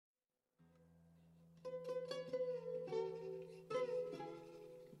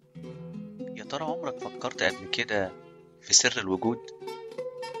ترى عمرك فكرت قبل كده في سر الوجود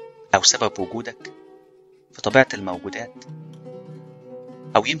أو سبب وجودك في طبيعة الموجودات؟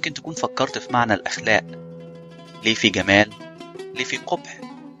 أو يمكن تكون فكرت في معنى الأخلاق، ليه في جمال، ليه في قبح،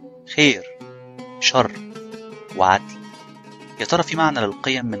 خير، شر، وعدل؟ يا ترى في معنى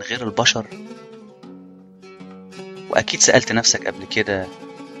للقيم من غير البشر؟ وأكيد سألت نفسك قبل كده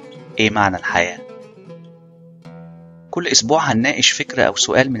إيه معنى الحياة؟ كل أسبوع هنناقش فكرة أو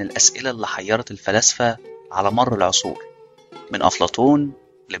سؤال من الأسئلة اللي حيرت الفلاسفة على مر العصور، من أفلاطون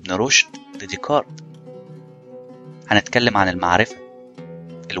لابن رشد لديكارت. هنتكلم عن المعرفة،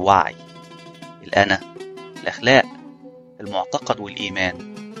 الوعي، الأنا، الأخلاق، المعتقد والإيمان،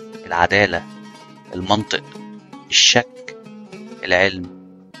 العدالة، المنطق، الشك، العلم،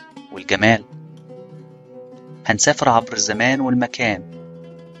 والجمال. هنسافر عبر الزمان والمكان،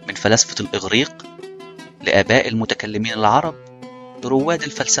 من فلاسفة الإغريق لآباء المتكلمين العرب لرواد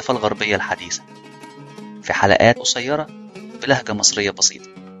الفلسفة الغربية الحديثة، في حلقات قصيرة بلهجة مصرية بسيطة.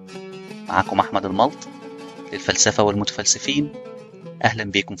 معكم أحمد الملط للفلسفة والمتفلسفين. أهلا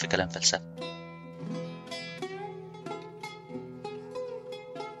بيكم في كلام فلسفة.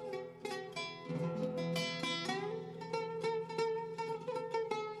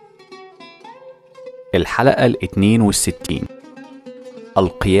 الحلقة 62،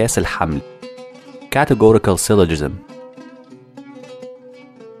 القياس الحملي، Categorical Syllogism.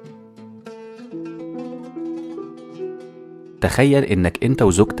 تخيل إنك أنت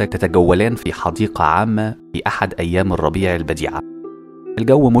وزوجتك تتجولان في حديقة عامة في أحد أيام الربيع البديعة.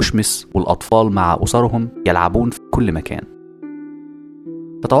 الجو مشمس والأطفال مع أسرهم يلعبون في كل مكان.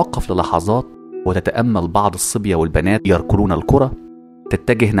 تتوقف للحظات وتتأمل بعض الصبية والبنات يركلون الكرة.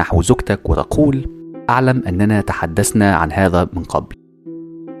 تتجه نحو زوجتك وتقول: أعلم أننا تحدثنا عن هذا من قبل،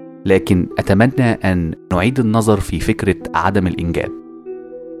 لكن أتمنى أن نعيد النظر في فكرة عدم الإنجاب.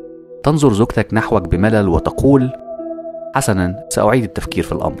 تنظر زوجتك نحوك بملل وتقول: حسنا، سأعيد التفكير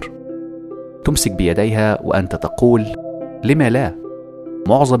في الأمر. تمسك بيديها وأنت تقول: لما لا؟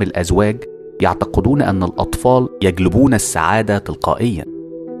 معظم الأزواج يعتقدون أن الأطفال يجلبون السعادة تلقائيا.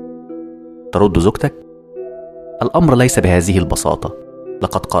 ترد زوجتك: الأمر ليس بهذه البساطة.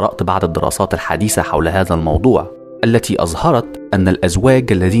 لقد قرأت بعض الدراسات الحديثة حول هذا الموضوع التي أظهرت أن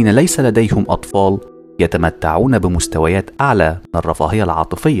الأزواج الذين ليس لديهم أطفال يتمتعون بمستويات أعلى من الرفاهية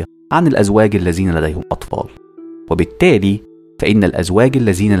العاطفية عن الأزواج الذين لديهم أطفال، وبالتالي فإن الأزواج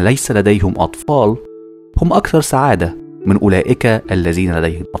الذين ليس لديهم أطفال هم أكثر سعادة من أولئك الذين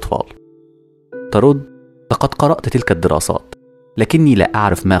لديهم أطفال. ترد: لقد قرأت تلك الدراسات، لكني لا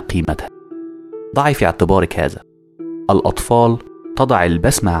أعرف ما قيمتها. ضعي في اعتبارك هذا: الأطفال تضع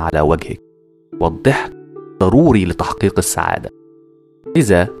البسمة على وجهك، والضحك ضروري لتحقيق السعادة.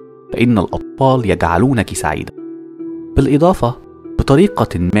 لذا فإن الأطفال يجعلونك سعيدة. بالإضافة،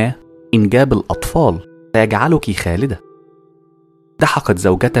 بطريقة ما إنجاب الأطفال سيجعلك خالدة. ضحكت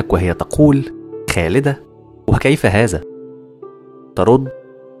زوجتك وهي تقول: خالدة؟ وكيف هذا؟ ترد: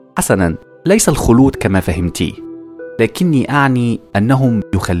 حسنا، ليس الخلود كما فهمتيه، لكني أعني أنهم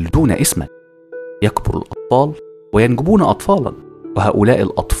يخلدون اسمك. يكبر الأطفال وينجبون أطفالا، وهؤلاء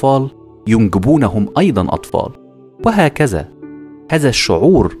الأطفال ينجبونهم أيضا أطفال، وهكذا. هذا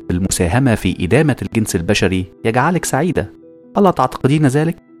الشعور بالمساهمة في إدامة الجنس البشري يجعلك سعيدة. ألا تعتقدين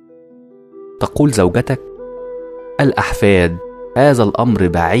ذلك؟ تقول زوجتك: الأحفاد، هذا الأمر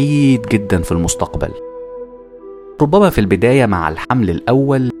بعيد جدا في المستقبل. ربما في البداية مع الحمل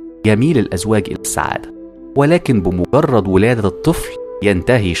الأول يميل الأزواج إلى السعادة، ولكن بمجرد ولادة الطفل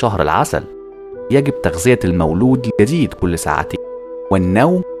ينتهي شهر العسل. يجب تغذية المولود الجديد كل ساعتين،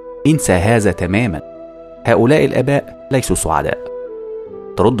 والنوم انسى هذا تماما. هؤلاء الآباء ليسوا سعداء.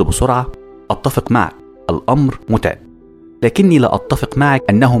 ترد بسرعة: أتفق معك، الأمر متعب، لكني لا أتفق معك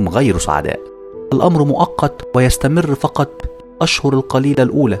أنهم غير سعداء. الأمر مؤقت ويستمر فقط الأشهر القليلة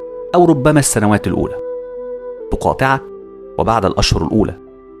الأولى أو ربما السنوات الأولى. تقاطعك: وبعد الأشهر الأولى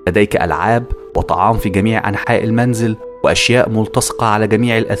لديك ألعاب وطعام في جميع أنحاء المنزل وأشياء ملتصقة على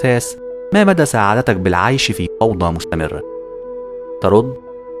جميع الأثاث. ما مدى سعادتك بالعيش في فوضى مستمرة؟ ترد: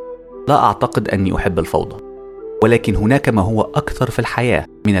 لا أعتقد أني أحب الفوضى، ولكن هناك ما هو أكثر في الحياة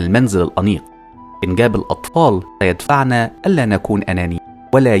من المنزل الأنيق. إنجاب الأطفال سيدفعنا ألا نكون أناني،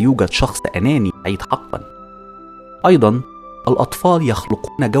 ولا يوجد شخص أناني سعيد حقا. أيضا الأطفال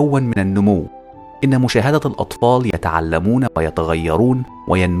يخلقون جوا من النمو. إن مشاهدة الأطفال يتعلمون ويتغيرون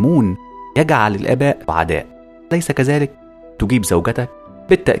وينمون يجعل الآباء سعداء، أليس كذلك؟ تجيب زوجتك: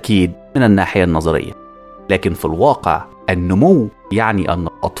 بالتأكيد من الناحية النظرية، لكن في الواقع النمو يعني أن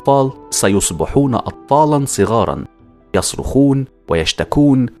الأطفال سيصبحون أطفالا صغارا يصرخون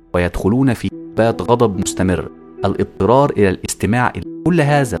ويشتكون ويدخلون في بات غضب مستمر. الاضطرار إلى الاستماع إلى كل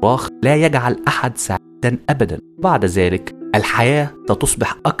هذا الصراخ لا يجعل أحد سعيدا أبدا. بعد ذلك الحياة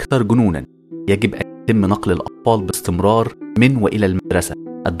ستصبح أكثر جنونا. يجب أن يتم نقل الأطفال باستمرار من وإلى المدرسة،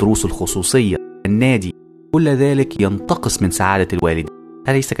 الدروس الخصوصية، النادي، كل ذلك ينتقص من سعادة الوالد.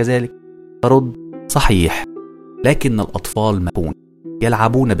 أليس كذلك؟ ترد: صحيح، لكن الأطفال مرحون،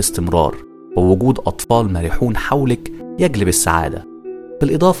 يلعبون باستمرار، ووجود أطفال مرحون حولك يجلب السعادة.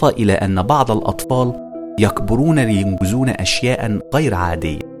 بالإضافة إلى أن بعض الأطفال يكبرون لينجزون أشياء غير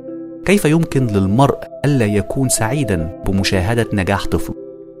عادية. كيف يمكن للمرء ألا يكون سعيدا بمشاهدة نجاح طفل؟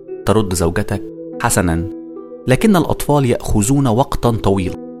 ترد زوجتك: حسنا، لكن الأطفال يأخذون وقتا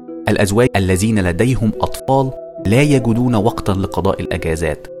طويلا. الأزواج الذين لديهم أطفال لا يجدون وقتا لقضاء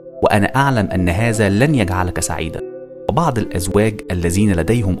الأجازات، وأنا أعلم أن هذا لن يجعلك سعيدا. وبعض الأزواج الذين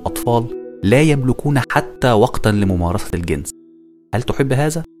لديهم أطفال لا يملكون حتى وقتا لممارسة الجنس. هل تحب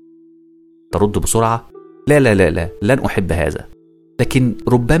هذا؟ ترد بسرعة: لا لا لا لا، لن أحب هذا، لكن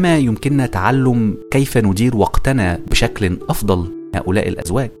ربما يمكننا تعلم كيف ندير وقتنا بشكل أفضل هؤلاء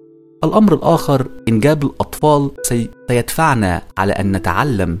الأزواج. الأمر الآخر، إنجاب الأطفال سيدفعنا على أن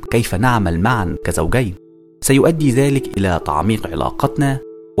نتعلم كيف نعمل معا كزوجين. سيؤدي ذلك إلى تعميق علاقتنا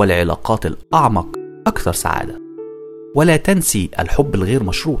والعلاقات الأعمق أكثر سعادة. ولا تنسي الحب الغير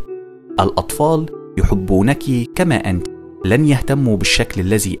مشروط. الأطفال يحبونك كما أنت، لن يهتموا بالشكل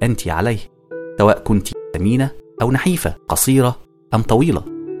الذي أنت عليه، سواء كنت سمينة أو نحيفة، قصيرة أم طويلة.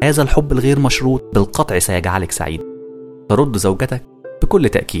 هذا الحب الغير مشروط بالقطع سيجعلك سعيد. ترد زوجتك: بكل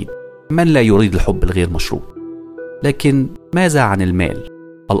تأكيد، من لا يريد الحب الغير مشروط؟ لكن ماذا عن المال؟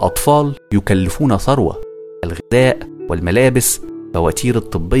 الأطفال يكلفون ثروة، الغذاء والملابس، فواتير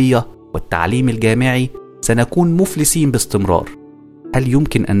الطبية والتعليم الجامعي. سنكون مفلسين باستمرار. هل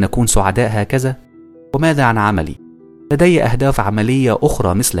يمكن أن نكون سعداء هكذا؟ وماذا عن عملي؟ لدي أهداف عملية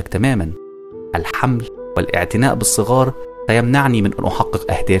أخرى مثلك تماما. الحمل والاعتناء بالصغار سيمنعني من أن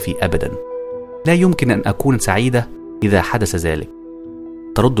أحقق أهدافي أبدا. لا يمكن أن أكون سعيدة إذا حدث ذلك.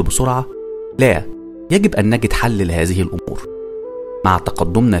 ترد بسرعة: لا، يجب أن نجد حل لهذه الأمور. مع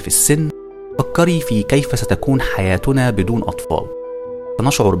تقدمنا في السن، فكري في كيف ستكون حياتنا بدون أطفال.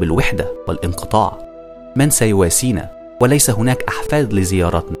 سنشعر بالوحدة والانقطاع. من سيواسينا؟ وليس هناك أحفاد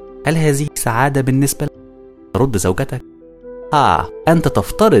لزيارتنا. هل هذه سعادة بالنسبة لك؟ ترد زوجتك: أنت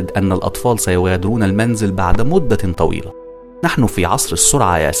تفترض أن الأطفال سيغادرون المنزل بعد مدة طويلة. نحن في عصر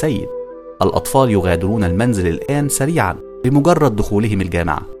السرعة يا سيد. الأطفال يغادرون المنزل الآن سريعا بمجرد دخولهم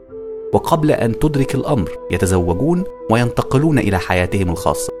الجامعة، وقبل أن تدرك الأمر يتزوجون وينتقلون إلى حياتهم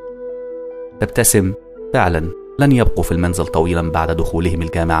الخاصة. تبتسم: فعلا لن يبقوا في المنزل طويلا بعد دخولهم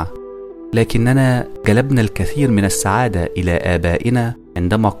الجامعة، لكننا جلبنا الكثير من السعادة إلى آبائنا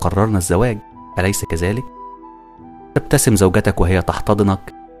عندما قررنا الزواج، أليس كذلك؟ تبتسم زوجتك وهي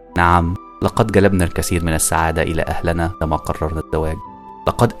تحتضنك: نعم، لقد جلبنا الكثير من السعادة إلى أهلنا عندما قررنا الزواج.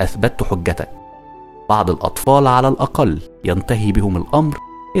 لقد أثبتت حجتك. بعض الأطفال على الأقل ينتهي بهم الأمر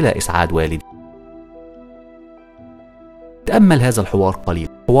إلى إسعاد والدي. تأمل هذا الحوار قليلا.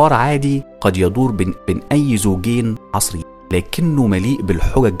 حوار عادي قد يدور بين أي زوجين عصري، لكنه مليء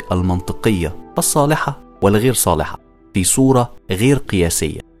بالحجج المنطقية الصالحة والغير صالحة في صورة غير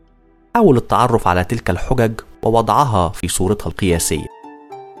قياسية. حاول التعرف على تلك الحجج ووضعها في صورتها القياسية.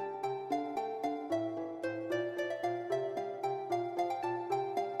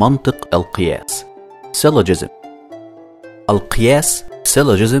 منطق القياس syllogism. القياس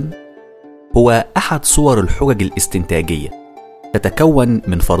syllogism هو أحد صور الحجج الاستنتاجية، تتكون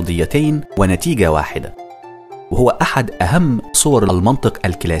من فرضيتين ونتيجة واحدة، وهو أحد أهم صور المنطق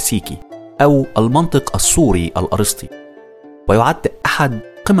الكلاسيكي أو المنطق الصوري الأرسطي، ويعد أحد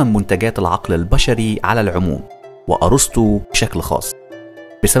قمم منتجات العقل البشري على العموم، وأرسطو بشكل خاص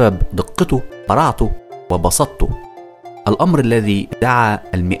بسبب دقته، براعته، وبساطته. الأمر الذي دعا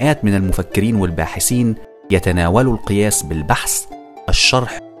المئات من المفكرين والباحثين يتناولوا القياس بالبحث،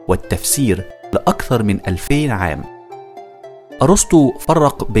 الشرح، والتفسير لأكثر من 2000 عام. أرسطو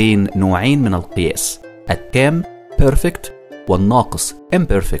فرق بين نوعين من القياس: التام perfect والناقص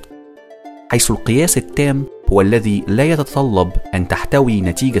imperfect، حيث القياس التام هو الذي لا يتطلب أن تحتوي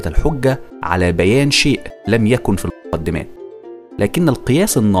نتيجة الحجة على بيان شيء لم يكن في المقدمات، لكن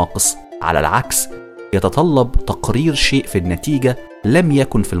القياس الناقص على العكس يتطلب تقرير شيء في النتيجة لم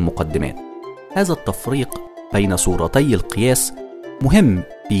يكن في المقدمات. هذا التفريق بين صورتي القياس مهم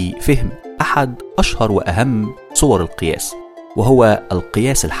في فهم أحد أشهر وأهم صور القياس، وهو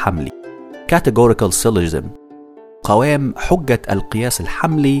القياس الحملي categorical syllogism. قوام حجة القياس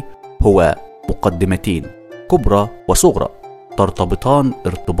الحملي هو مقدمتين كبرى وصغرى ترتبطان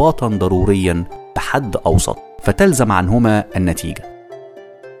ارتباطا ضروريا بحد أوسط، فتلزم عنهما النتيجة.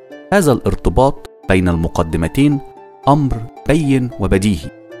 هذا الارتباط بين المقدمتين أمر بين وبديهي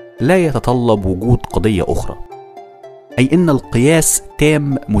لا يتطلب وجود قضية أخرى، أي إن القياس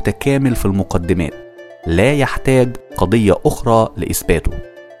تام متكامل في المقدمات لا يحتاج قضية أخرى لإثباته.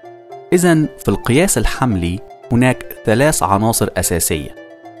 إذن في القياس الحملي هناك 3 عناصر أساسية: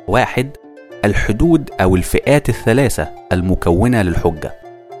 1. الحدود أو الفئات الثلاثة المكونة للحجة: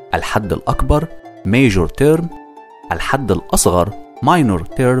 الحد الأكبر major term، الحد الأصغر minor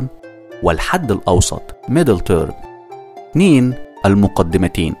term، والحد الأوسط middle term. 2.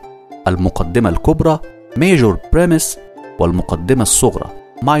 المقدمتين: المقدمة الكبرى major premise والمقدمة الصغرى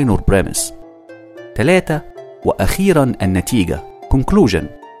minor premise. 3. وأخيرا النتيجة conclusion،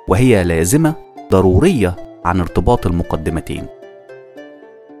 وهي لازمة ضرورية عن ارتباط المقدمتين.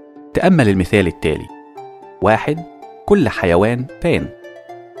 تأمل المثال التالي: 1. كل حيوان فان.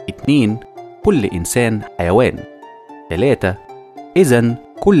 2. كل إنسان حيوان. 3. إذن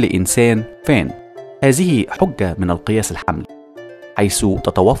كل إنسان فان. هذه حجة من القياس الحملي، حيث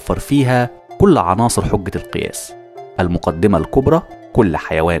تتوفر فيها كل عناصر حجة القياس: المقدمة الكبرى كل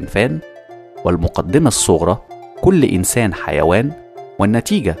حيوان فان، والمقدمة الصغرى كل إنسان حيوان،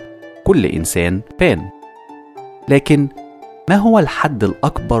 والنتيجة كل إنسان فان. لكن ما هو الحد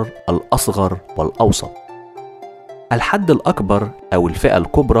الأكبر، الأصغر، والأوسط؟ الحد الأكبر أو الفئة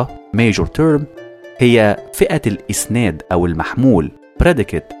الكبرى major term هي فئة الإسناد أو المحمول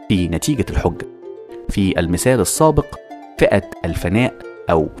predicate في نتيجة الحجة. في المثال السابق فئة الفناء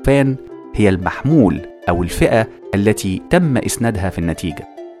أو فان هي المحمول أو الفئة التي تم إسنادها في النتيجة.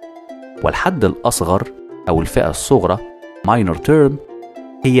 والحد الأصغر أو الفئة الصغرى minor term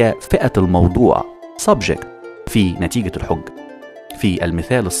هي فئة الموضوع subject في نتيجة الحجة. في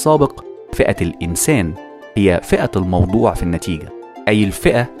المثال السابق فئة الإنسان هي فئة الموضوع في النتيجة، أي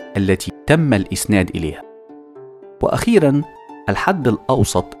الفئة التي تم الإسناد إليها. وأخيرا الحد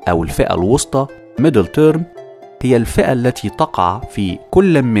الأوسط أو الفئة الوسطى middle term هي الفئة التي تقع في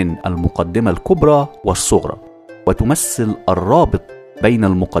كل من المقدمة الكبرى والصغرى، وتمثل الرابط بين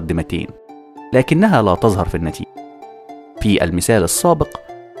المقدمتين، لكنها لا تظهر في النتيجة. في المثال السابق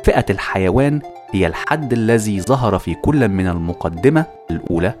فئة الحيوان هي الحد الذي ظهر في كل من المقدمة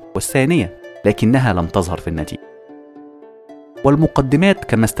الأولى والثانية، لكنها لم تظهر في النتيجة. والمقدمات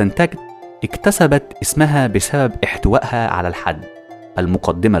كما استنتجت اكتسبت اسمها بسبب احتوائها على الحد.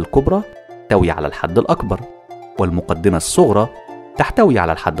 المقدمة الكبرى تحتوي على الحد الأكبر، والمقدمة الصغرى تحتوي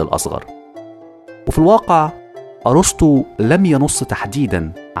على الحد الأصغر. وفي الواقع أرسطو لم ينص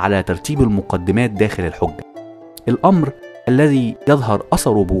تحديدا على ترتيب المقدمات داخل الحجة، الأمر الذي يظهر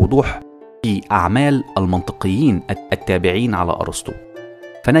أثره بوضوح في أعمال المنطقيين التابعين على أرسطو.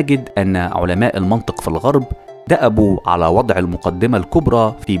 فنجد أن علماء المنطق في الغرب دأبوا على وضع المقدمة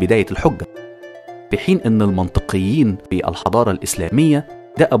الكبرى في بداية الحجة، في حين أن المنطقيين في الحضارة الإسلامية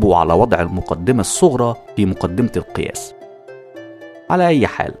دأبوا على وضع المقدمة الصغرى في مقدمة القياس. على أي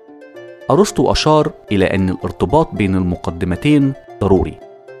حال، أرسطو أشار إلى أن الارتباط بين المقدمتين ضروري،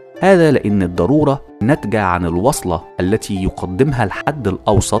 هذا لأن الضرورة نتجة عن الوصلة التي يقدمها الحد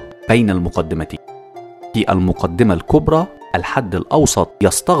الأوسط بين المقدمتين. في المقدمة الكبرى الحد الأوسط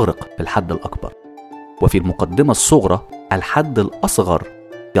يستغرق في الحد الأكبر، وفي المقدمة الصغرى الحد الأصغر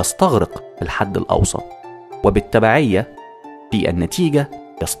يستغرق في الحد الأوسط، وبالتبعية في النتيجة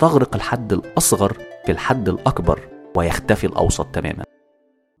يستغرق الحد الأصغر في الحد الأكبر ويختفي الأوسط تماما.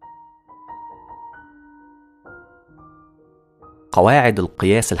 قواعد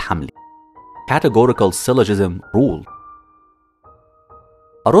القياس الحملي Categorical Syllogism Rule.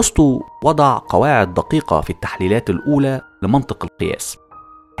 أرسطو وضع قواعد دقيقة في التحليلات الأولى لمنطق القياس.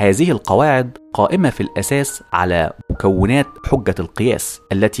 هذه القواعد قائمة في الأساس على مكونات حجة القياس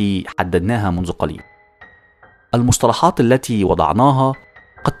التي حددناها منذ قليل. المصطلحات التي وضعناها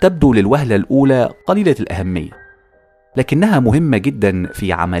قد تبدو للوهلة الأولى قليلة الأهمية، لكنها مهمة جدا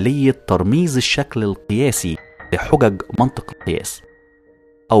في عملية ترميز الشكل القياسي لحجج منطق القياس،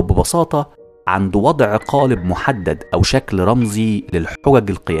 أو ببساطة عند وضع قالب محدد أو شكل رمزي للحجج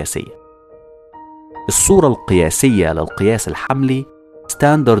القياسية. الصورة القياسية للقياس الحملي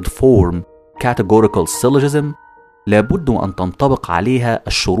Standard Form Categorical Syllogism لابد أن تنطبق عليها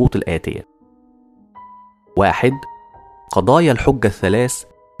الشروط الآتية: 1. قضايا الحجة الثلاث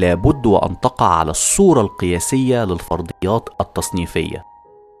لابد وأن تقع على الصورة القياسية للفرضيات التصنيفية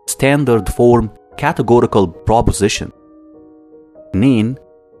Standard Form Categorical Proposition. 2.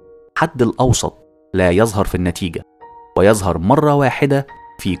 حد الأوسط لا يظهر في النتيجة، ويظهر مرة واحدة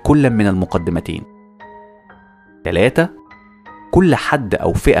في كل من المقدمتين. 3. كل حد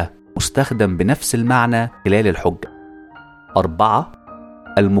أو فئة مستخدم بنفس المعنى خلال الحجة. 4.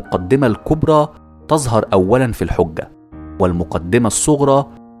 المقدمة الكبرى تظهر أولا في الحجة، والمقدمة الصغرى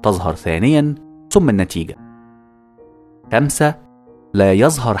تظهر ثانيا ثم النتيجة. 5. لا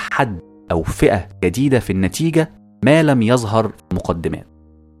يظهر حد أو فئة جديدة في النتيجة ما لم يظهر في المقدمات.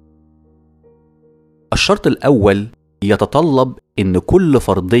 الشرط الأول يتطلب إن كل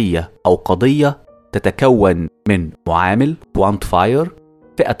فرضية أو قضية تتكون من معامل quantifier،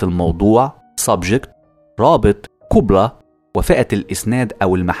 فئة الموضوع subject، رابط كبرى، وفئة الإسناد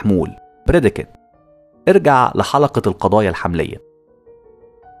أو المحمول predicate. ارجع لحلقة القضايا الحملية.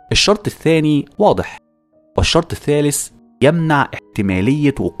 الشرط الثاني واضح، والشرط الثالث يمنع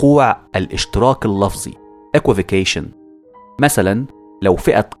احتمالية وقوع الاشتراك اللفظي equivocation. مثلا لو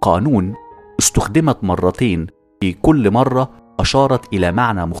فئة قانون استخدمت مرتين في كل مرة أشارت إلى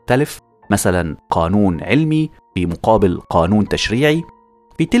معنى مختلف، مثلا قانون علمي في مقابل قانون تشريعي،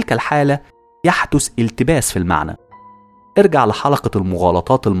 في تلك الحالة يحدث التباس في المعنى. ارجع لحلقة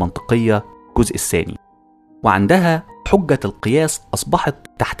المغالطات المنطقية الجزء الثاني، وعندها حجة القياس أصبحت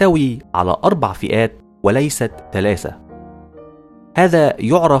تحتوي على 4 فئات وليست 3. هذا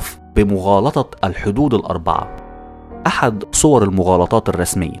يعرف بمغالطة الحدود ال4، أحد صور المغالطات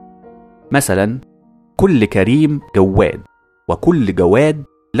الرسمية. مثلا كل كريم جواد، وكل جواد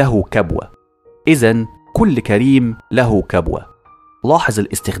له كبوة، إذن كل كريم له كبوة. لاحظ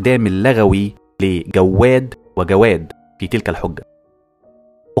الاستخدام اللغوي لجواد وجواد في تلك الحجة.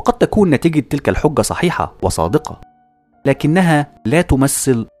 وقد تكون نتيجة تلك الحجة صحيحة وصادقة، لكنها لا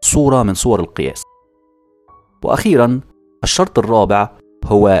تمثل صورة من صور القياس. وأخيرا الشرط الرابع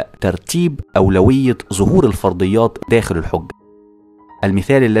هو ترتيب أولوية ظهور الفرضيات داخل الحجة.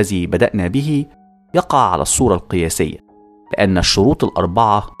 المثال الذي بدأنا به يقع على الصورة القياسية لأن الشروط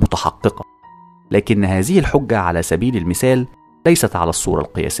ال4 متحققة، لكن هذه الحجة على سبيل المثال ليست على الصورة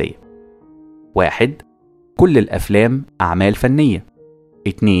القياسية. 1. كل الأفلام أعمال فنية.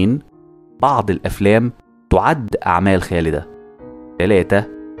 2. بعض الأفلام تعد أعمال خالدة. 3.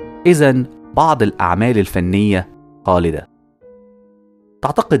 إذن بعض الأعمال الفنية خالدة.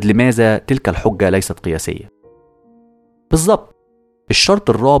 تعتقد لماذا تلك الحجة ليست قياسية؟ بالضبط، الشرط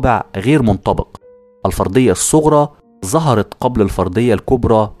الرابع غير منطبق. الفرضية الصغرى ظهرت قبل الفرضية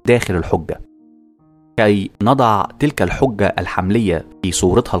الكبرى داخل الحجة. كي نضع تلك الحجة الحملية في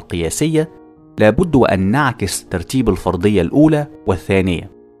صورتها القياسية لابد أن نعكس ترتيب الفرضية الأولى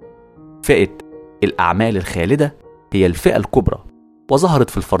والثانية. فئة الأعمال الخالدة هي الفئة الكبرى وظهرت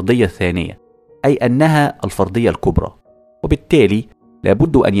في الفرضية الثانية، أي أنها الفرضية الكبرى، وبالتالي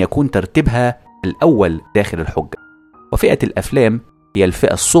لابد أن يكون ترتيبها الأول داخل الحجة. وفئة الأفلام هي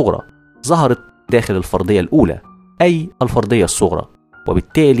الفئة الصغرى، ظهرت داخل الفرضية الأولى أي الفرضية الصغرى،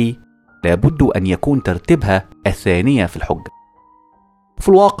 وبالتالي لابد أن يكون ترتيبها الثانية في الحجة. في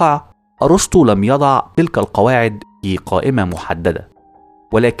الواقع أرسطو لم يضع تلك القواعد في قائمة محددة،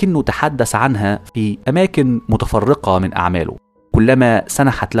 ولكنه تحدث عنها في أماكن متفرقة من أعماله كلما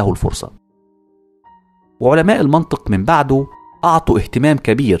سنحت له الفرصة. وعلماء المنطق من بعده أعطوا اهتمام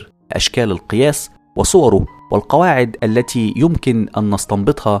كبير لأشكال القياس وصوره والقواعد التي يمكن أن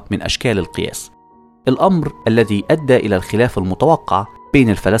نستنبطها من أشكال القياس، الأمر الذي أدى إلى الخلاف المتوقع بين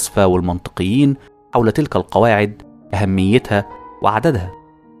الفلاسفة والمنطقيين حول تلك القواعد، أهميتها وعددها،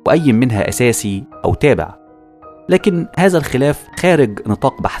 وأي منها أساسي أو تابع. لكن هذا الخلاف خارج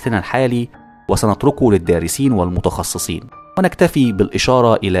نطاق بحثنا الحالي، وسنتركه للدارسين والمتخصصين، ونكتفي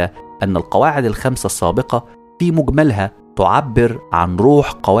بالإشارة إلى أن القواعد ال5 السابقة في مجملها تعبر عن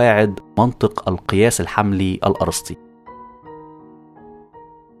روح قواعد منطق القياس الحملي الأرسطي.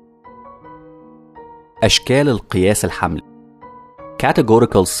 أشكال القياس الحملي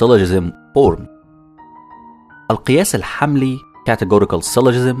Categorical Syllogism Form. القياس الحملي Categorical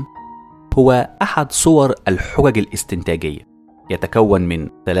Syllogism هو أحد صور الحجج الاستنتاجية، يتكون من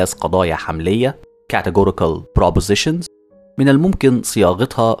 3 قضايا حملية Categorical Propositions من الممكن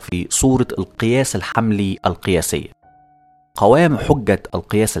صياغتها في صورة القياس الحملي القياسية. قوام حجة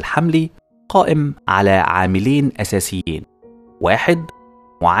القياس الحملي قائم على عاملين أساسيين: 1.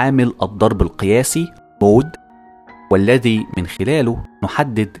 معامل الضرب القياسي مود، والذي من خلاله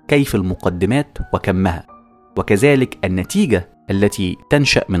نحدد كيف المقدمات وكمها، وكذلك النتيجة التي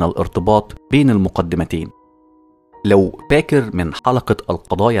تنشأ من الارتباط بين المقدمتين. لو فاكر من حلقة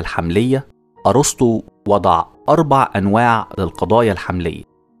القضايا الحملية، أرسطو وضع 4 أنواع للقضايا الحملية.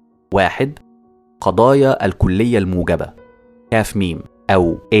 1. قضايا الكلية الموجبة كاف ميم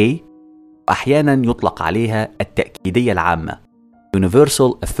أو A، وأحيانا يطلق عليها التأكيدية العامة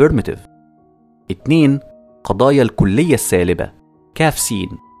Universal Affirmative. 2. قضايا الكلية السالبة كاف سين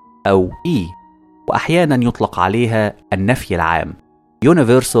أو E، وأحيانا يطلق عليها النفي العام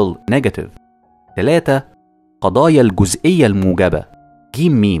Universal Negative. 3. قضايا الجزئية الموجبة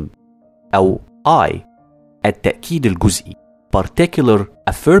جيم ميم أو I، التأكيد الجزئي Particular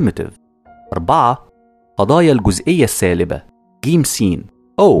Affirmative. 4. قضايا الجزئية السالبة ج س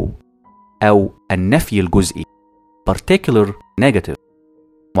O أو النفي الجزئي particular negative.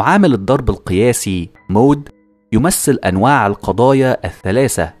 معامل الضرب القياسي مود يمثل أنواع القضايا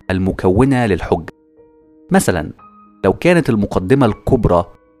الثلاثة المكونة للحجة. مثلا لو كانت المقدمة الكبرى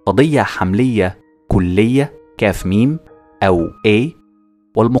قضية حملية كلية كاف ميم أو A،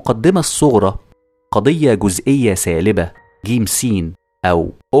 والمقدمة الصغرى قضية جزئية سالبة ج س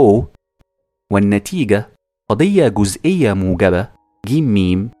أو O، والنتيجة قضية جزئية موجبة ج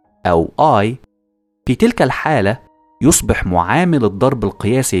م أو I، في تلك الحالة يصبح معامل الضرب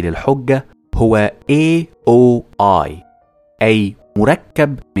القياسي للحجة هو AOI، أي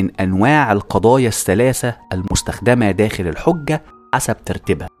مركب من أنواع القضايا الثلاثة المستخدمة داخل الحجة حسب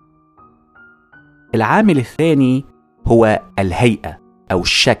ترتيبها. العامل الثاني هو الهيئة أو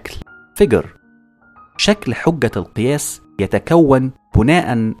الشكل figure. شكل حجة القياس يتكون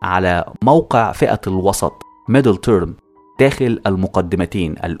بناء على موقع فئة الوسط middle term داخل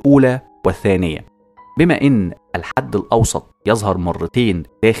المقدمتين الأولى والثانية. بما إن الحد الأوسط يظهر مرتين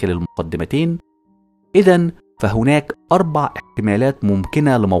داخل المقدمتين، إذن فهناك 4 احتمالات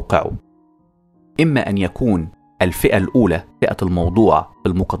ممكنة لموقعه. إما أن يكون الفئة الأولى فئة الموضوع في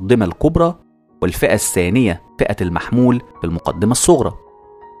المقدمة الكبرى، والفئة الثانية فئة المحمول في المقدمة الصغرى،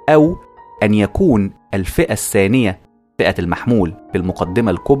 أو أن يكون الفئة الثانية فئة المحمول في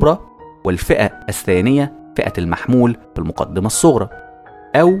المقدمة الكبرى، والفئة الثانية فئة المحمول في المقدمة الصغرى،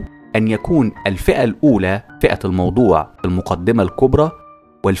 أو أن يكون الفئة الأولى فئة الموضوع في المقدمة الكبرى،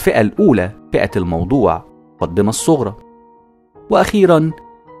 والفئة الأولى فئة الموضوع في المقدمة الصغرى، وأخيرا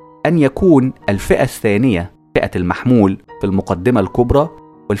أن يكون الفئة الثانية فئة المحمول في المقدمة الكبرى،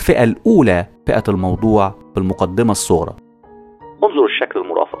 والفئة الأولى فئة الموضوع في المقدمة الصغرى. انظر الشكل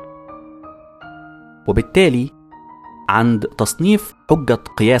المرافق. وبالتالي عند تصنيف حجة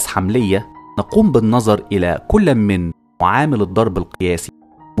قياس حملية نقوم بالنظر إلى كل من معامل الضرب القياسي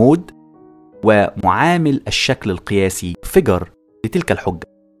مود ومعامل الشكل القياسي فيجر لتلك الحجة.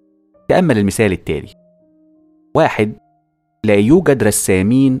 تأمل المثال التالي: 1. لا يوجد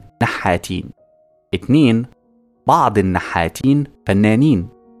رسامين نحاتين. 2. بعض النحاتين فنانين.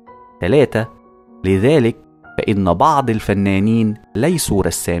 3. لذلك فإن بعض الفنانين ليسوا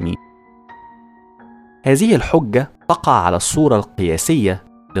رسامين. هذه الحجة تقع على الصورة القياسية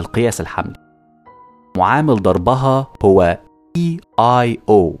للقياس الحملي. معامل ضربها هو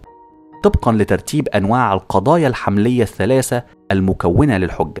EIO طبقا لترتيب أنواع القضايا الحملية الثلاثة المكونة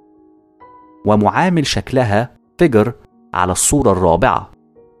للحجة، ومعامل شكلها فيجر على الصورة الرابعة،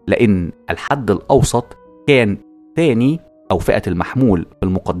 لأن الحد الأوسط كان ثاني أو فئة المحمول في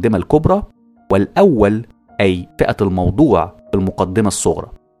المقدمة الكبرى، والأول أي فئة الموضوع في المقدمة الصغرى،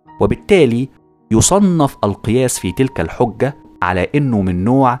 وبالتالي يصنف القياس في تلك الحجة على أنه من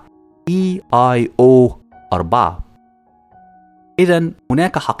نوع EIO 4. إذن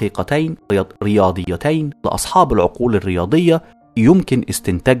هناك حقيقتين رياضيتين لأصحاب العقول الرياضية يمكن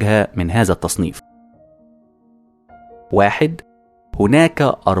استنتاجها من هذا التصنيف. 1. هناك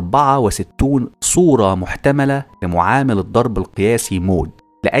 64 صورة محتملة لمعامل الضرب القياسي مود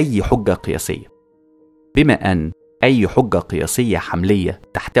لأي حجة قياسية، بما أن أي حجة قياسية حملية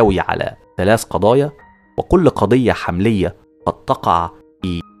تحتوي على 3 قضايا، وكل قضية حملية قد تقع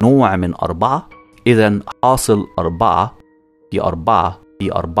في نوع من 4، إذن حاصل 4 في 4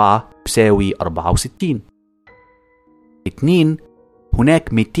 في 4 يساوي 64. 2.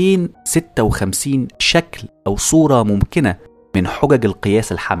 هناك 256 شكل أو صورة ممكنة من حجج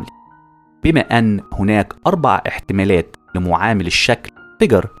القياس الحملي، بما أن هناك 4 احتمالات لمعامل الشكل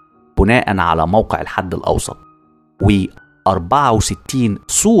فيجر بناء على موقع الحد الأوسط، و64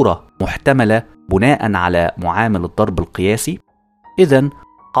 صورة محتملة بناء على معامل الضرب القياسي. إذن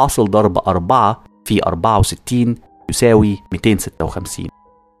حاصل ضرب 4 في 64 يساوي 256.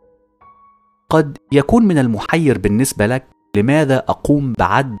 قد يكون من المحير بالنسبة لك لماذا أقوم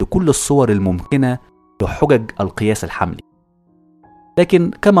بعد كل الصور الممكنة لحجج القياس الحملي،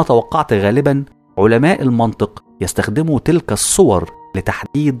 لكن كما توقعت غالبا علماء المنطق يستخدموا تلك الصور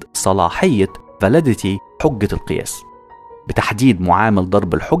لتحديد صلاحية validity حجة القياس، بتحديد معامل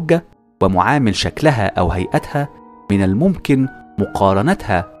ضرب الحجة ومعامل شكلها أو هيئتها من الممكن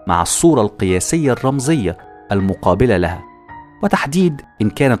مقارنتها مع الصورة القياسية الرمزية المقابلة لها، وتحديد إن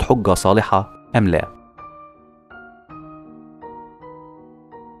كانت حجة صالحة أم لا.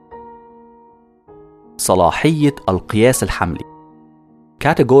 صلاحية القياس الحملي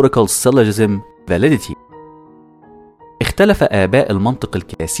Categorical Syllogism Validity. اختلف آباء المنطق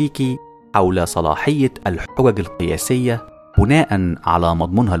الكلاسيكي حول صلاحية الحجج القياسية بناء على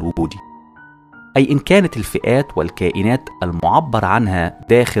مضمونها الوجودي، أي إن كانت الفئات والكائنات المعبر عنها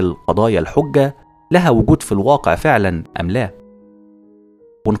داخل قضايا الحجة لها وجود في الواقع فعلا أم لا؟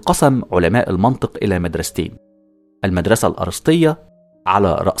 وانقسم علماء المنطق إلى مدرستين: المدرسة الأرسطية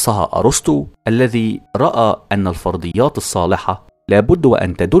على رأسها أرسطو الذي رأى أن الفرضيات الصالحة لابد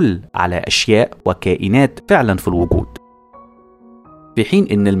وأن تدل على أشياء وكائنات فعلا في الوجود، في حين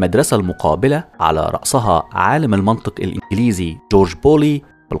أن المدرسة المقابلة على رأسها عالم المنطق الإنجليزي جورج بولي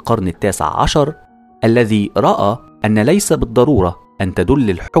في القرن التاسع عشر الذي رأى أن ليس بالضرورة أن تدل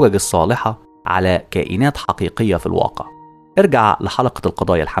الحجج الصالحة على كائنات حقيقية في الواقع. ارجع لحلقة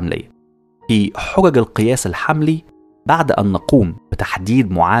القضايا الحملية. في حجج القياس الحملي، بعد أن نقوم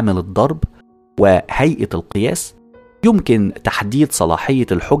بتحديد معامل الضرب وهيئة القياس، يمكن تحديد صلاحية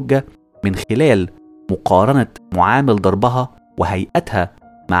الحجة من خلال مقارنة معامل ضربها وهيئتها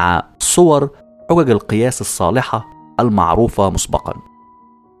مع صور حجج القياس الصالحة المعروفة مسبقا،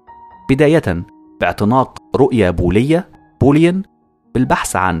 بداية باعتناق رؤية بوليان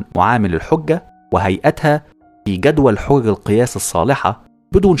بالبحث عن معامل الحجة وهيئتها في جدول حجج القياس الصالحة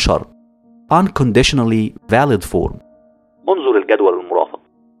بدون شرط unconditionally valid form. انظر الجدول المرافق.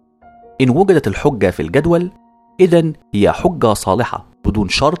 إن وجدت الحجة في الجدول، إذن هي حجة صالحة بدون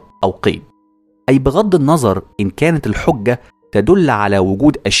شرط أو قيد، أي بغض النظر إن كانت الحجة تدل على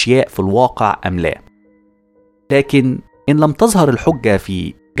وجود أشياء في الواقع أم لا. لكن إن لم تظهر الحجة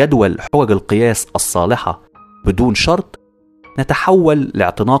في جدول حجج القياس الصالحة بدون شرط، نتحول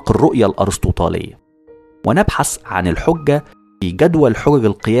لاعتناق الرؤية الأرسطوطالية ونبحث عن الحجة في جدول حجج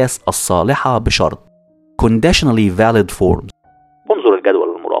القياس الصالحة بشرط conditionally valid forms. انظر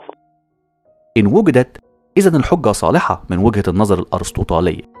الجدول المرافق. إن وجدت، إذن الحجة صالحة من وجهة النظر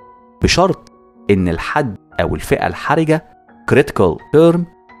الأرسطوطالية، بشرط إن الحد أو الفئة الحرجة critical term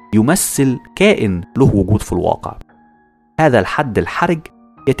يمثل كائن له وجود في الواقع. هذا الحد الحرج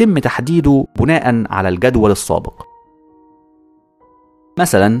يتم تحديده بناء على الجدول السابق.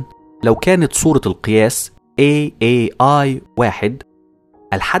 مثلا لو كانت صورة القياس AAI1،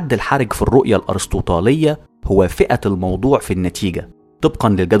 الحد الحرج في الرؤية الأرسطوطالية هو فئة الموضوع في النتيجة طبقا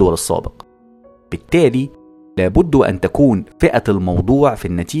للجدول السابق. بالتالي لابد أن تكون فئة الموضوع في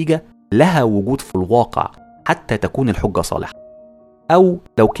النتيجة لها وجود في الواقع حتى تكون الحجة صالحة. أو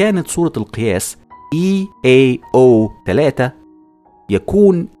لو كانت صورة القياس EAO3،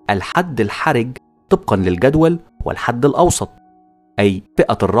 يكون الحد الحرج طبقا للجدول هو الحد الأوسط، أي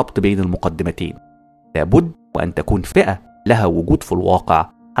فئة الربط بين المقدمتين. لابد وأن تكون فئة لها وجود في الواقع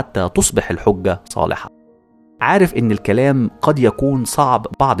حتى تصبح الحجة صالحة. عارف إن الكلام قد يكون صعب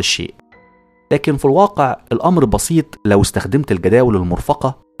بعض الشيء، لكن في الواقع الأمر بسيط لو استخدمت الجداول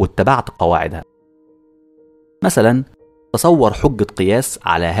المرفقة واتبعت قواعدها. مثلا تصور حجة قياس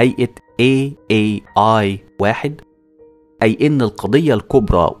على هيئة AAI1، أي إن القضية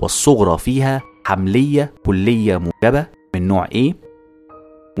الكبرى والصغرى فيها حملية كلية موجبة من نوع A،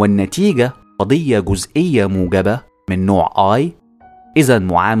 والنتيجة قضية جزئية موجبة من نوع I، إذن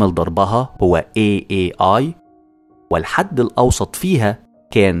معامل ضربها هو AAI، والحد الأوسط فيها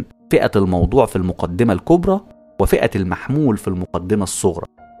كان فئة الموضوع في المقدمة الكبرى وفئة المحمول في المقدمة الصغرى،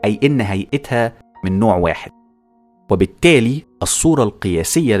 أي إن هيئتها من نوع واحد، وبالتالي الصورة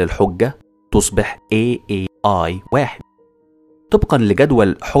القياسية للحجة تصبح AAI1. طبقا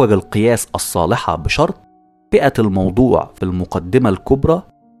لجدول حجج القياس الصالحة بشرط، فئة الموضوع في المقدمة الكبرى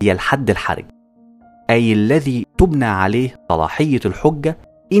هي الحد الحرج، أي الذي تبنى عليه صلاحية الحجة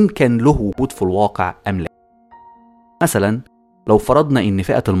إن كان له وجود في الواقع أم لا. مثلا لو فرضنا إن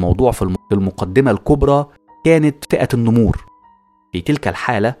فئة الموضوع في المقدمة الكبرى كانت فئة النمور، في تلك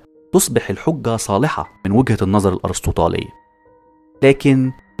الحالة تصبح الحجة صالحة من وجهة النظر الأرسطوطالية.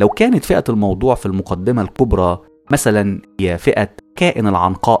 لكن لو كانت فئة الموضوع في المقدمة الكبرى مثلا هي فئة كائن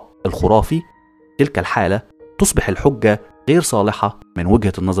العنقاء الخرافي، تلك الحالة تصبح الحجة غير صالحة من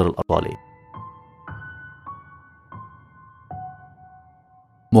وجهة النظر الأرسطوطالية.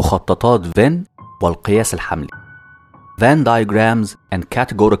 مخططات فين والقياس الحملي. Venn diagrams and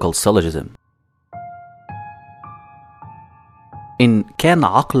categorical syllogism. إن كان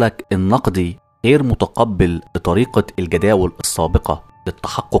عقلك النقدي غير متقبل بطريقة الجداول السابقة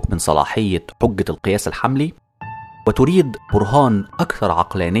للتحقق من صلاحية حجة القياس الحملي وتريد برهان أكثر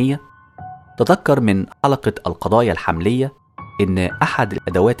عقلانية، تذكر من حلقة القضايا الحملية إن أحد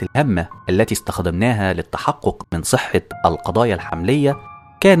الأدوات الهامة التي استخدمناها للتحقق من صحة القضايا الحملية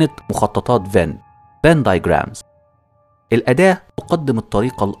كانت مخططات Venn diagrams. الأداة تقدم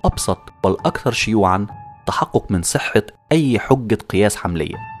الطريقة الأبسط والأكثر شيوعاً للتحقق من صحة أي حجة قياس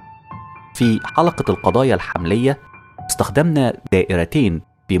حملية. في حلقة القضايا الحملية استخدمنا دائرتين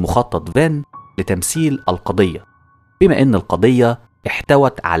في مخطط فين لتمثيل القضية، بما أن القضية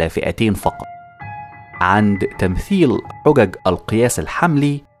احتوت على فئتين فقط. عند تمثيل حجج القياس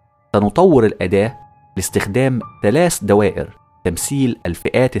الحملي سنطور الأداة لاستخدام 3 دوائر تمثيل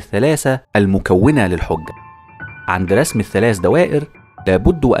الفئات الثلاثة المكونة للحجة. عند رسم ال3 دوائر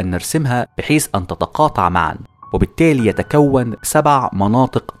لابد أن نرسمها بحيث أن تتقاطع معا، وبالتالي يتكون 7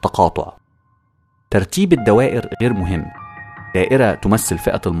 مناطق تقاطع. ترتيب الدوائر غير مهم. دائرة تمثل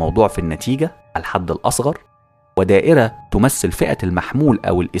فئة الموضوع في النتيجة الحد الأصغر، ودائرة تمثل فئة المحمول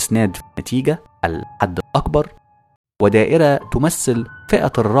أو الإسناد في النتيجة الحد الأكبر، ودائرة تمثل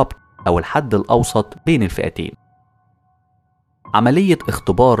فئة الربط أو الحد الأوسط بين الفئتين. عملية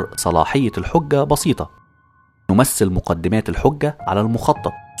اختبار صلاحية الحجة بسيطة. نمثل مقدمات الحجة على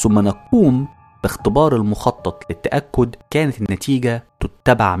المخطط، ثم نقوم باختبار المخطط للتأكد كانت النتيجة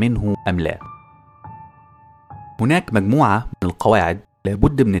تتبع منه أم لا. هناك مجموعة من القواعد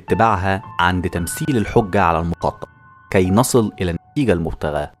لابد من اتباعها عند تمثيل الحجة على المخطط كي نصل إلى النتيجة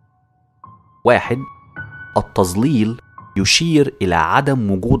المبتغاة. 1. التظليل يشير إلى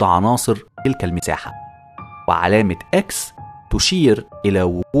عدم وجود عناصر تلك المساحة، وعلامة X تشير إلى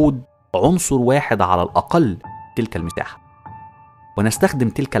وجود عنصر واحد على الأقل تلك المساحة. ونستخدم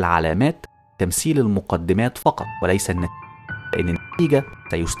تلك العلامات تمثيل المقدمات فقط وليس النتيجة، لأن النتيجة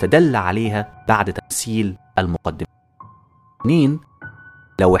سيستدل عليها بعد تمثيل المقدمات. 2.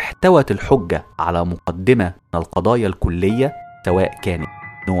 لو احتوت الحجة على مقدمة من القضايا الكلية سواء كانت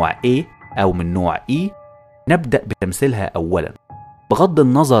نوع A أو من نوع E، نبدأ بتمثيلها أولا بغض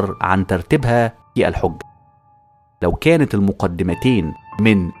النظر عن ترتيبها في الحجة. لو كانت المقدمتين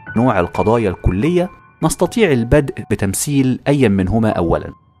من نوع القضايا الكلية نستطيع البدء بتمثيل أي منهما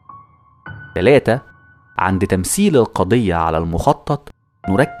أولا. 3. عند تمثيل القضية على المخطط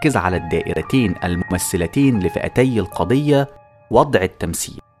نركز على الدائرتين الممثلتين لفئتي القضية وضع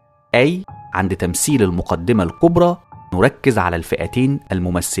التمثيل، أي عند تمثيل المقدمة الكبرى نركز على الفئتين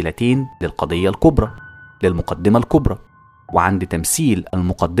الممثلتين للمقدمة الكبرى، وعند تمثيل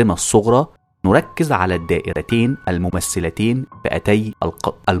المقدمة الصغرى نركز على الدائرتين الممثلتين فئتي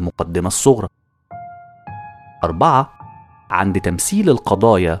المقدمة الصغرى. 4. عند تمثيل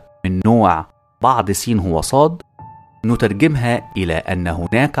القضايا من نوع بعض س هو ص نترجمها إلى أن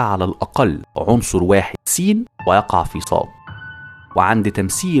هناك على الأقل عنصر واحد س ويقع في ص، وعند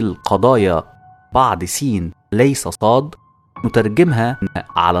تمثيل قضايا بعض س ليس ص نترجمها أن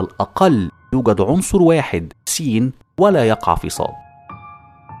على الأقل يوجد عنصر واحد س ولا يقع في ص.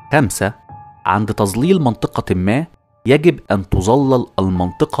 5. عند تظليل منطقة ما يجب أن تظلل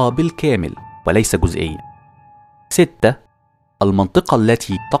المنطقة بالكامل وليس جزئيا. 6. المنطقة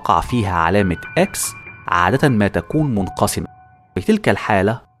التي تقع فيها علامة X عادة ما تكون منقسمة. في تلك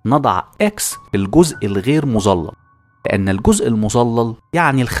الحالة نضع X في الجزء الغير مظلل، لأن الجزء المظلل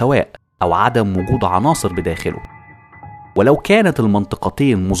يعني الخواء أو عدم وجود عناصر بداخله. ولو كانت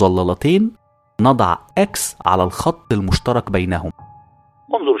المنطقتين مظللتين نضع X على الخط المشترك بينهم.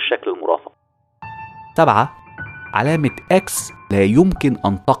 انظر الشكل المرافق. 7. علامة X لا يمكن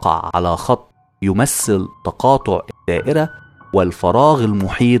أن تقع على خط يمثل تقاطع الدائرة والفراغ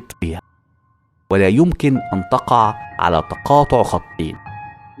المحيط بها، ولا يمكن أن تقع على تقاطع خطين.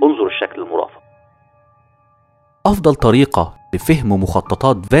 انظر الشكل المرافق. أفضل طريقة لفهم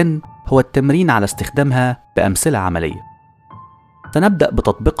مخططات فين هو التمرين على استخدامها بأمثلة عملية. سنبدأ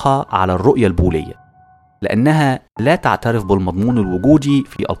بتطبيقها على الرؤية البولية، لأنها لا تعترف بالمضمون الوجودي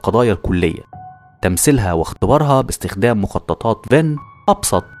في القضايا الكلية. تمثيلها واختبارها باستخدام مخططات فين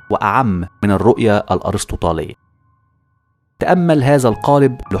أبسط وأعم من الرؤية الأرسطوطالية. تأمل هذا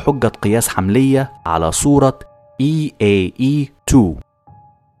القالب لحجة قياس حملية على صورة EAE2.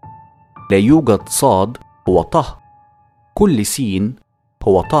 لا يوجد ص هو ط، كل س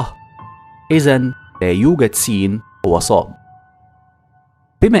هو ط، إذن لا يوجد س هو ص.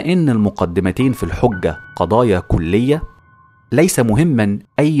 بما أن المقدمتين في الحجة قضايا كلية ليس مهما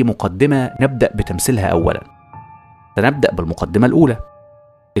أي مقدمة نبدأ بتمثيلها أولا. سنبدأ بالمقدمة الأولى.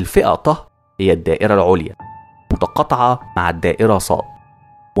 الفئة ط هي الدائرة العليا متقاطعة مع الدائرة ص،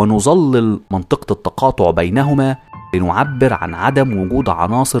 ونظلل منطقة التقاطع بينهما لنعبر عن عدم وجود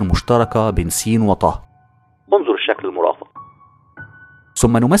عناصر مشتركة بين س وط. انظر الشكل المرافق.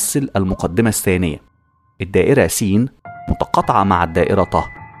 ثم نمثل المقدمة الثانية. الدائرة س متقاطعة مع الدائرة ط،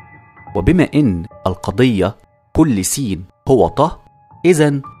 وبما أن القضية كل س هو ط،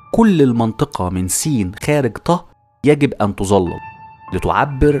 إذن كل المنطقة من س خارج ط يجب أن تظلل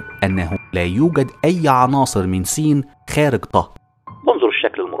لتعبر أنه لا يوجد أي عناصر من س خارج ط. انظر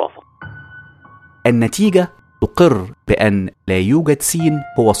الشكل المرافق. النتيجة تقر بأن لا يوجد س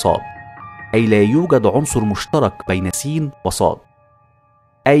هو ص، أي لا يوجد عنصر مشترك بين س وص،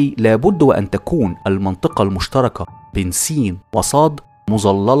 أي لابد وأن تكون المنطقة المشتركة بين س وص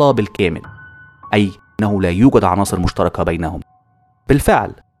مظللة بالكامل، أي أنه لا يوجد عناصر مشتركة بينهم.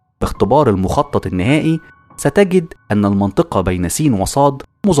 بالفعل باختبار المخطط النهائي ستجد أن المنطقة بين س وصاد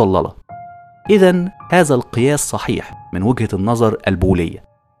مظللة. إذن هذا القياس صحيح من وجهة النظر البولية،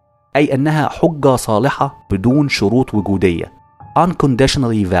 أي أنها حجة صالحة بدون شروط وجودية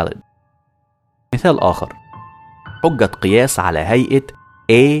unconditionally valid. مثال آخر، حجة قياس على هيئة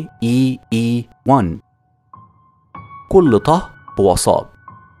AEE1. كل ط هو ص،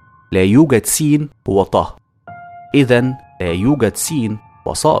 لا يوجد س هو ط، إذن لا يوجد س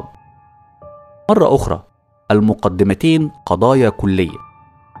وص. مرة أخرى، المقدمتين قضايا كلية،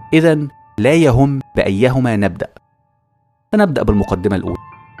 إذن لا يهم بأيهما نبدأ. فنبدأ بالمقدمة الأولى.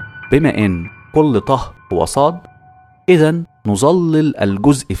 بما أن كل ط هو ص، إذن نظلل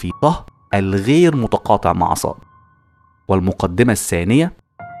الجزء في ط الغير متقاطع مع ص. والمقدمة الثانية،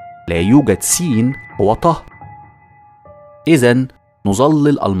 لا يوجد س هو ط، إذن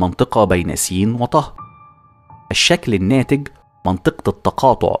نظلل المنطقة بين س وط. الشكل الناتج منطقة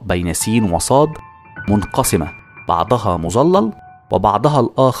التقاطع بين س وصاد منقسمة، بعضها مظلل وبعضها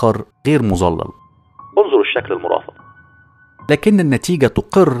الآخر غير مظلل. انظروا الشكل المرافق. لكن النتيجة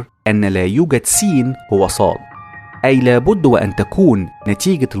تقر أن لا يوجد س هو صاد، أي لابد وأن تكون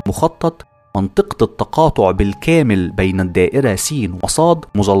نتيجة المخطط منطقة التقاطع بالكامل بين الدائرة س وصاد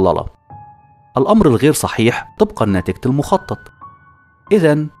مظللة. الأمر الغير صحيح طبقا نتيجة المخطط،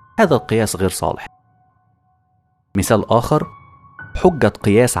 إذن هذا القياس غير صالح. مثال آخر، حجة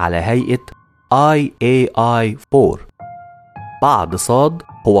قياس على هيئة IAI4. بعض صاد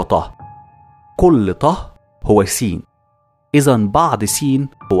هو ط، كل ط هو س، إذن بعض س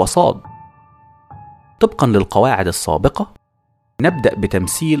هو صاد. طبقا للقواعد السابقة، نبدأ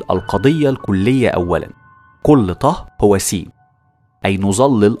بتمثيل القضية الكلية أولا. كل ط هو س، أي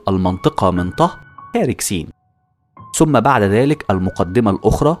نظلل المنطقة من ط خارج س. ثم بعد ذلك المقدمة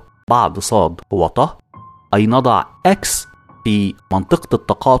الأخرى، بعض صاد هو ط، أي نضع X في منطقة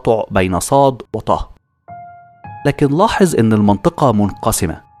التقاطع بين صاد وط. لكن لاحظ أن المنطقة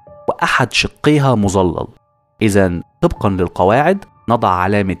منقسمة وأحد شقيها مظلل، إذن طبقا للقواعد نضع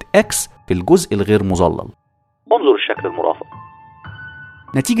علامة X في الجزء الغير مظلل. انظر الشكل المرافق.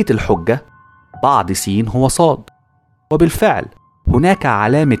 نتيجة الحجة، بعض س هو صاد، وبالفعل هناك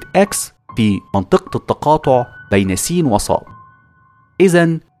علامة X في منطقة التقاطع بين س وصاد،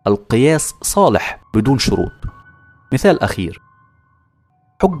 إذن القياس صالح بدون شروط. مثال أخير،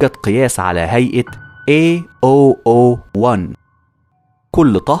 حجة قياس على هيئة AOO1.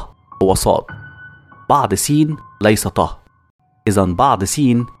 كل ط هو صاد، بعض س ليس ط، إذن بعض س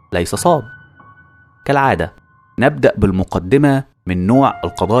ليس صاد. كالعادة نبدأ بالمقدمة من نوع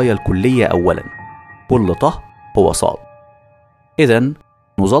القضايا الكلية أولا. كل ط هو صاد، إذن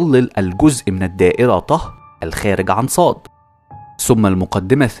نظلل الجزء من الدائرة ط الخارج عن صاد. ثم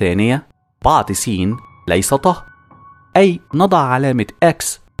المقدمة الثانية، بعض س ليس ط، أي نضع علامة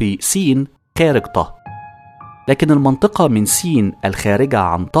X في س خارج ط. لكن المنطقة من س الخارجة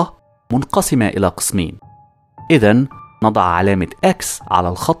عن ط منقسمة إلى قسمين، إذن نضع علامة X على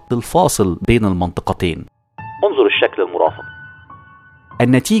الخط الفاصل بين المنطقتين. انظر الشكل المرافق.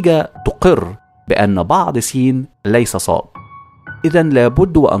 النتيجة تقر بأن بعض س ليس صاد، إذن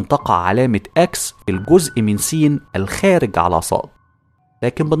لابد وأن تقع علامة X في الجزء من س الخارج على صاد.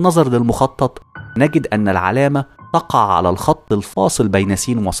 لكن بالنظر للمخطط نجد أن العلامة تقع على الخط الفاصل بين س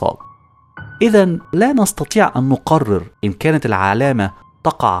وصاد، إذن لا نستطيع أن نقرر إن كانت العلامة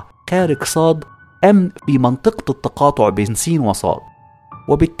تقع خارج صاد أم في منطقة التقاطع بين س وصاد،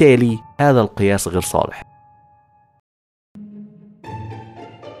 وبالتالي هذا القياس غير صالح.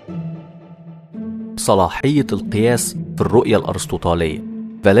 صلاحية القياس في الرؤية الأرسطوطالية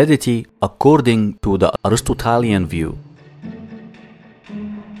Validity according to the Aristotelian view.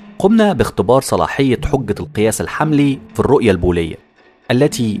 قمنا باختبار صلاحية حجة القياس الحملي في الرؤية البولية،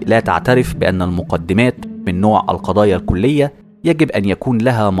 التي لا تعترف بأن المقدمات من نوع القضايا الكلية يجب أن يكون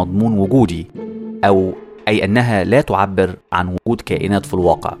لها مضمون وجودي، أي أنها لا تعبر عن وجود كائنات في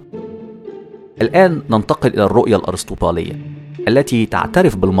الواقع. الآن ننتقل إلى الرؤية الأرسطوطالية التي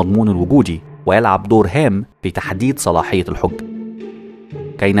تعترف بالمضمون الوجودي ويلعب دور هام في تحديد صلاحية الحجة.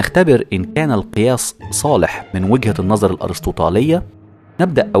 كي نختبر إن كان القياس صالح من وجهة النظر الأرسطوطالية،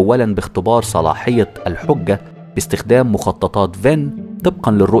 نبدأ أولا باختبار صلاحية الحجة باستخدام مخططات فين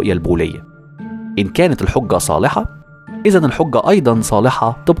طبقا للرؤية البولية. إن كانت الحجة صالحة، إذن الحجة أيضا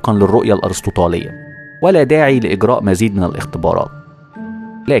صالحة طبقا للرؤية الأرسطوطالية، ولا داعي لإجراء مزيد من الاختبارات.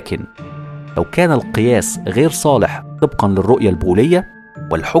 لكن لو كان القياس غير صالح طبقا للرؤية البولية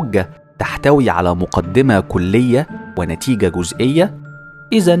والحجة تحتوي على مقدمة كلية ونتيجة جزئية،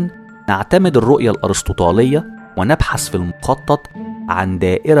 إذن نعتمد الرؤية الأرسطوطالية ونبحث في المخطط عن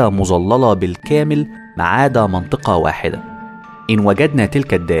دائرة مظللة بالكامل ما عدا منطقة واحدة. إن وجدنا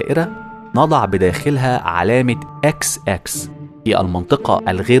تلك الدائرة نضع بداخلها علامة XX في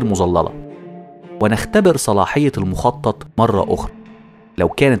المنطقة الغير مظللة، ونختبر صلاحية المخطط مرة أخرى. لو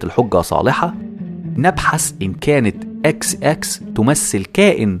كانت الحجة صالحة نبحث إن كانت XX تمثل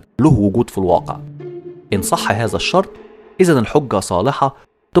كائن له وجود في الواقع. إن صح هذا الشرط إذن الحجة صالحة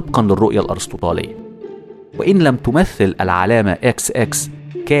طبقا للرؤية الأرسطوطالية، وإن لم تمثل العلامة XX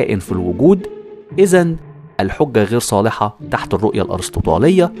كائن في الوجود إذن الحجة غير صالحة تحت الرؤية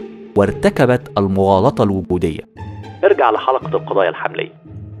الأرسطوطالية وارتكبت المغالطة الوجودية. ارجع لحلقة القضايا الحملية.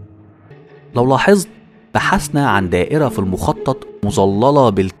 لو لاحظت بحثنا عن دائرة في المخطط مظللة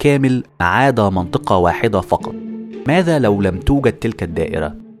بالكامل ما عدا منطقة واحدة فقط. ماذا لو لم توجد تلك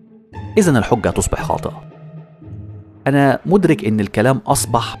الدائرة؟ إذن الحجة تصبح خاطئة. أنا مدرك إن الكلام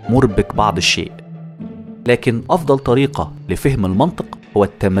أصبح مربك بعض الشيء، لكن أفضل طريقة لفهم المنطق هو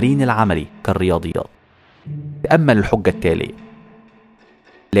التمرين العملي كالرياضيات. تأمل الحجة التالية: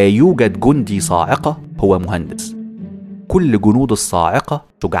 لا يوجد جندي صاعقة هو مهندس، كل جنود الصاعقة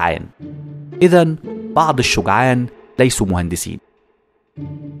شجعان، إذن بعض الشجعان ليسوا مهندسين.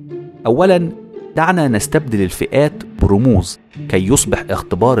 أولا دعنا نستبدل الفئات برموز كي يصبح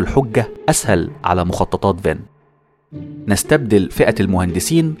اختبار الحجة أسهل على مخططات فين. نستبدل فئة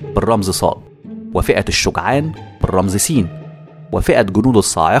المهندسين بالرمز صاد، وفئة الشجعان بالرمز س، وفئة جنود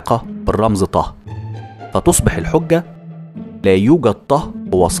الصاعقة بالرمز ط، فتصبح الحجة لا يوجد ط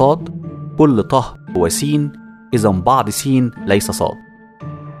هو صاد، كل ط هو س، إذن بعض س ليس صاد.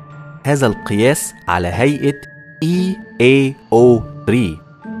 هذا القياس على هيئة EAO3.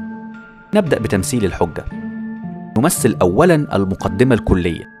 نبدأ بتمثيل الحجة. نمثل أولا المقدمة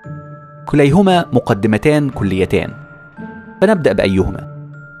الكلية، كليهما مقدمتان كليتان، فنبدأ بأيهما.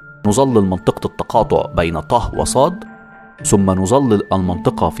 نظلل منطقة التقاطع بين ط وصاد، ثم نظلل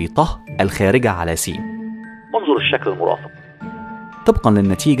المنطقة في ط الخارجة على س. انظر الشكل المرافق. طبقا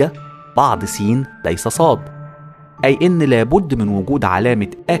للنتيجة بعض س ليس صاد، أي إن لابد من وجود علامة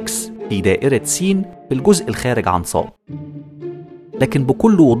X في دائرة س في الجزء الخارج عن صاد. لكن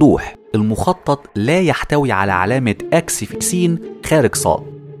بكل وضوح المخطط لا يحتوي على علامة X في س خارج صاد،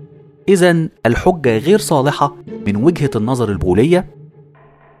 إذن الحجة غير صالحة من وجهة النظر البولية.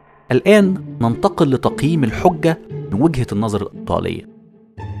 الآن ننتقل لتقييم الحجة من وجهة النظر الإيطالية.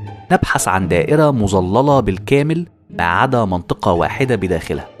 نبحث عن دائرة مظللة بالكامل ما عدا منطقة واحدة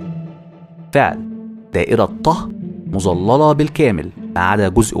بداخلها. فعل دائرة ط مظللة بالكامل ما عدا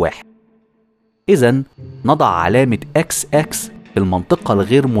جزء واحد، إذن نضع علامة XX في المنطقة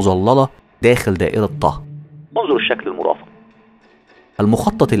الغير مظللة داخل دائرة ط. انظر الشكل المرافق.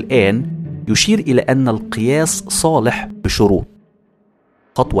 المخطط الآن يشير إلى أن القياس صالح بشروط.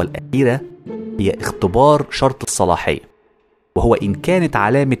 الخطوة الأخيرة هي اختبار شرط الصلاحية، وهو إن كانت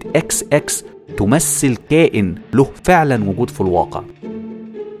علامة XX تمثل كائن له فعلا وجود في الواقع.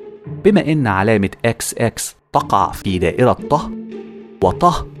 بما إن علامة XX تقع في دائرة ط،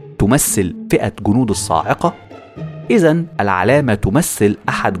 وط تمثل فئة جنود الصاعقة، إذن العلامة تمثل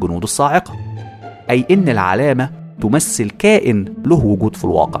أحد جنود الصاعقة، أي إن العلامة تمثل كائن له وجود في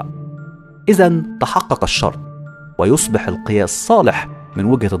الواقع. إذن تحقق الشرط ويصبح القياس صالح من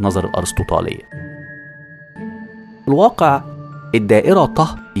وجهة النظر الأرسطوطالية. في الواقع الدائرة ط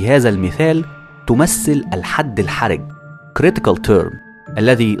في هذا المثال تمثل الحد الحرج critical term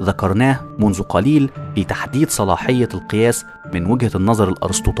الذي ذكرناه منذ قليل في تحديد صلاحية القياس من وجهة النظر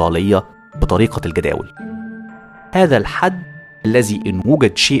الأرسطوطالية بطريقة الجداول. هذا الحد الذي إن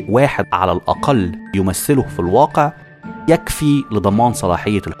وجد شيء واحد على الأقل يمثله في الواقع يكفي لضمان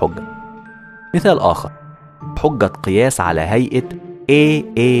صلاحية الحجة. مثال آخر: حجة قياس على هيئة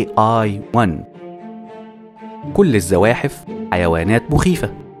AAI1. كل الزواحف حيوانات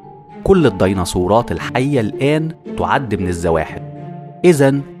مخيفة، كل الديناصورات الحية الآن تعد من الزواحف،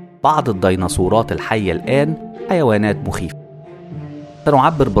 إذن بعض الديناصورات الحية الآن حيوانات مخيفة.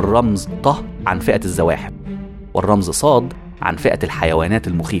 سنعبر بالرمز ط عن فئة الزواحف، والرمز صاد عن فئة الحيوانات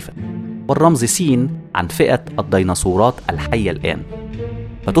المخيفة، والرمز س عن فئة الديناصورات الحية الآن.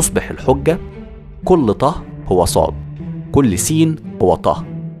 فتصبح الحجة كل ط هو صاد، كل س هو ط،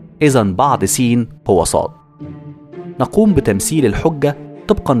 إذن بعض س هو صاد. نقوم بتمثيل الحجة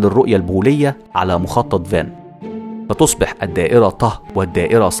طبقا للرؤية البولية على مخطط فين، فتصبح الدائرة ط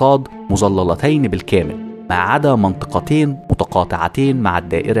والدائرة صاد مظللتين بالكامل ما عدا منطقتين متقاطعتين مع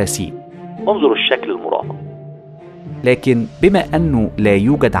الدائرة س. انظر الشكل المرافق. لكن بما أنه لا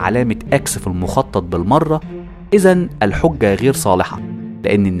يوجد علامة X في المخطط بالمرة، إذن الحجة غير صالحة،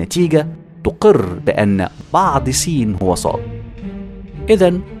 لأن النتيجة تقر بأن بعض س هو صاد.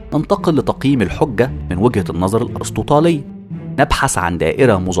 إذن ننتقل لتقييم الحجة من وجهة النظر الأرسطوطالية. نبحث عن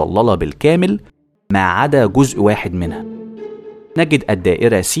دائرة مظللة بالكامل ما عدا جزء واحد منها. نجد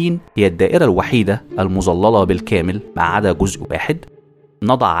الدائرة س هي الدائرة الوحيدة المظللة بالكامل ما عدا جزء واحد.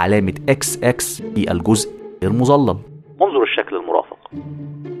 نضع علامة XX في الجزء غير مظلل. انظر الشكل المرافق.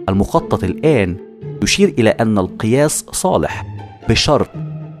 المخطط الآن يشير إلى أن القياس صالح بشرط،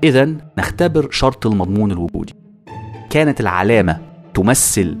 إذن نختبر شرط المضمون الوجودي. كانت العلامة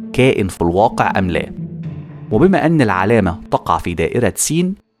تمثل كائن في الواقع أم لا؟ وبما أن العلامة تقع في دائرة س،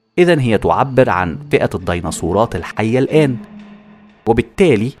 إذن هي تعبر عن فئة الديناصورات الحية الآن،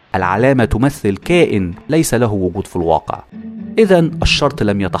 وبالتالي العلامة تمثل كائن ليس له وجود في الواقع. إذن الشرط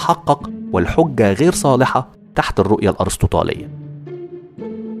لم يتحقق والحجة غير صالحة تحت الرؤية الأرسطوطالية.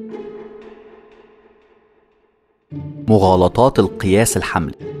 مغالطات القياس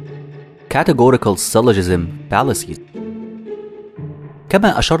الحملي Categorical Syllogism Fallacies.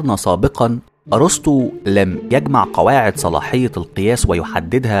 كما أشرنا سابقا، أرسطو لم يجمع قواعد صلاحية القياس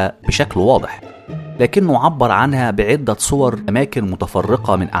ويحددها بشكل واضح، لكنه عبر عنها بعدة صور أماكن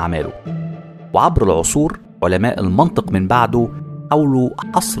متفرقة من أعماله. وعبر العصور علماء المنطق من بعده حاولوا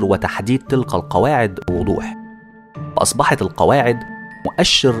حصر وتحديد تلك القواعد بوضوح، فأصبحت القواعد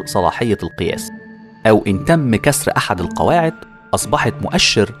مؤشر صلاحية القياس، أو إن تم كسر أحد القواعد أصبحت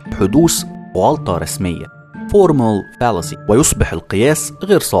مؤشر حدوث غلطة رسمية Formal Fallacy، ويصبح القياس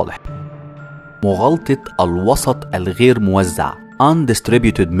غير صالح. مغالطة الوسط الغير موزع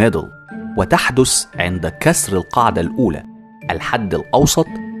Undistributed Middle، وتحدث عند كسر القاعدة الأولى. الحد الأوسط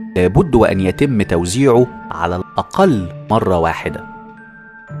لابد وأن يتم توزيعه على الأقل مرة واحدة.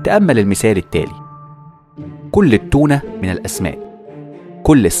 تأمل المثال التالي: كل التونة من الأسماك،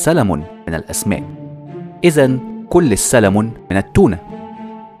 كل السلمون من الأسماك، إذن كل السلمون من التونة.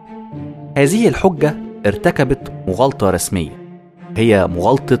 هذه الحجة ارتكبت مغالطة رسمية، هي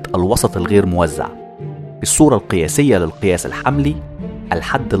مغالطة الوسط الغير موزع. في الصورة القياسية للقياس الحملي،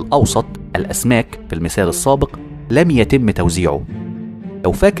 الحد الأوسط الأسماك في المثال السابق لم يتم توزيعه.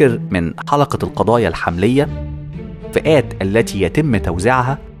 لو فاكر من حلقة القضايا الحملية، فئات التي يتم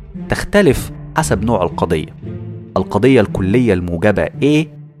توزيعها تختلف حسب نوع القضية. القضية الكلية الموجبة A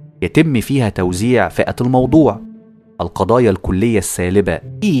يتم فيها توزيع فئة الموضوع. القضايا الكلية السالبة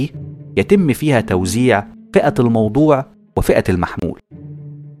E يتم فيها توزيع فئة الموضوع وفئة المحمول.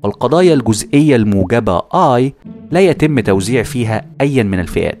 والقضايا الجزئية الموجبة I لا يتم توزيع فيها أي من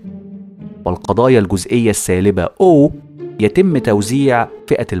الفئات. والقضايا الجزئية السالبة O يتم توزيع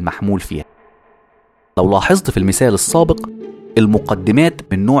فئة المحمول فيها. لو لاحظت في المثال السابق، المقدمات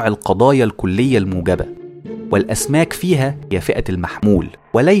من نوع القضايا الكلية الموجبة، والأسماك فيها هي فئة المحمول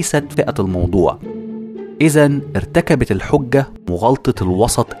وليست فئة الموضوع. إذن ارتكبت الحجة مغالطة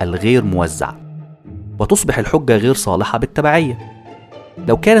الوسط الغير موزع، وتصبح الحجة غير صالحة بالتبعية.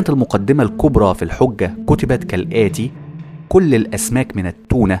 لو كانت المقدمة الكبرى في الحجة كتبت كالآتي: كل الأسماك من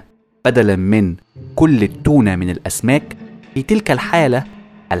التونة، بدلا من كل التونة من الأسماك، في تلك الحالة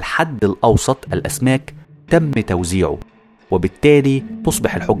الحد الأوسط الأسماك تم توزيعه، وبالتالي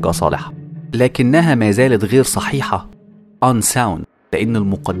تصبح الحجة صالحة. لكنها ما زالت غير صحيحة unsound، لأن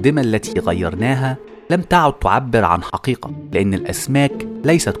المقدمة التي غيرناها لم تعد تعبر عن حقيقة، لأن الأسماك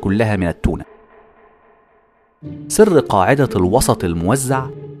ليست كلها من التونة. سر قاعدة الوسط الموزع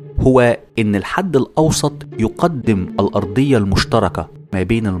هو إن الحد الأوسط يقدم الأرضية المشتركة ما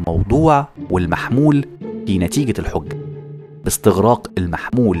بين الموضوع والمحمول في نتيجة الحجة باستغراق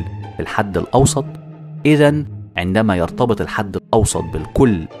المحمول في الحد الأوسط. إذن عندما يرتبط الحد الأوسط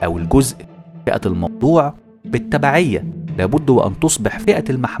بالكل أو الجزء فئة الموضوع، بالتبعية لابد وأن تصبح فئة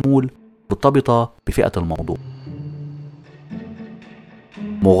المحمول مرتبطة بفئة الموضوع.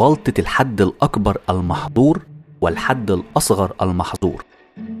 مغالطة الحد الأكبر المحظور والحد الأصغر المحظور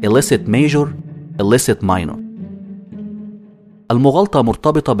illicit major illicit minor. المغالطة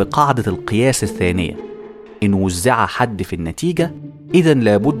مرتبطة بقاعدة القياس الثانية: إن وزع حد في النتيجة، إذن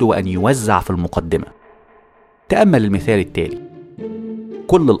لابد وأن يوزع في المقدمة. تأمل المثال التالي: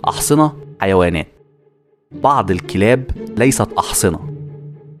 كل الأحصنة حيوانات، بعض الكلاب ليست أحصنة،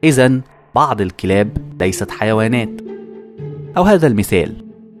 إذن بعض الكلاب ليست حيوانات. أو هذا المثال: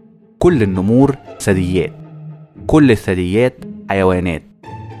 كل النمور ثدييات، كل الثدييات حيوانات،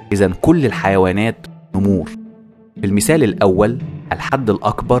 إذن كل الحيوانات نمور. في المثال الأول الحد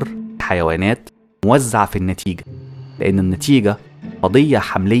الأكبر حيوانات موزع في النتيجة، لأن النتيجة قضية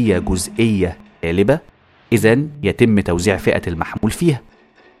حملية جزئية سالبة، إذن يتم توزيع فئة المحمول فيها.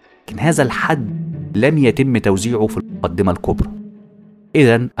 لكن هذا الحد لم يتم توزيعه في المقدمة الكبرى،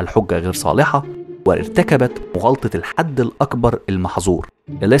 إذن الحجة غير صالحة وارتكبت مغالطة الحد الأكبر المحظور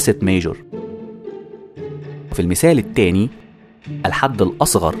illicit major. في المثال الثاني الحد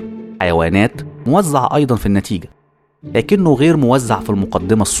الأصغر حيوانات موزع أيضا في النتيجة، لكنه غير موزع في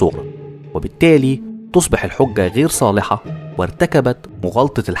المقدمة الصغرى، وبالتالي تصبح الحجة غير صالحة وارتكبت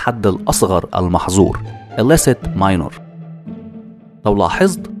مغالطة الحد الأصغر المحظور illicit minor. لو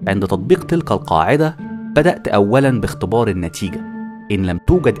لاحظت عند تطبيق تلك القاعدة بدأت أولا باختبار النتيجة. إن لم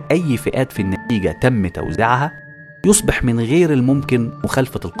توجد أي فئات في النتيجة تم توزيعها يصبح من غير الممكن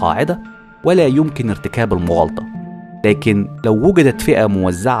مخالفة القاعدة ولا يمكن ارتكاب المغالطة. لكن لو وجدت فئة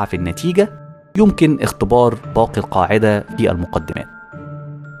موزعة في النتيجة يمكن اختبار باقي القاعدة في المقدمات.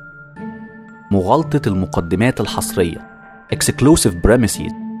 مغالطة المقدمات الحصرية exclusive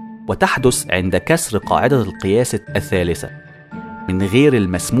premises وتحدث عند كسر قاعدة القياس الثالثة. من غير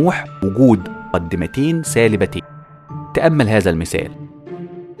المسموح وجود مقدمتين سالبتين. تأمل هذا المثال.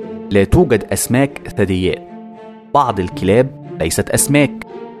 لا توجد أسماك ثدييات. بعض الكلاب ليست أسماك،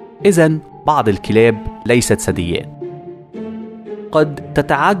 إذن بعض الكلاب ليست ثدييات. قد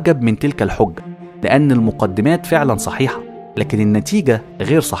تتعجب من تلك الحجة لأن المقدمات فعلا صحيحة لكن النتيجة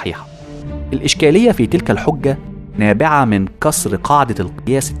غير صحيحة. الإشكالية في تلك الحجة نابعة من كسر قاعدة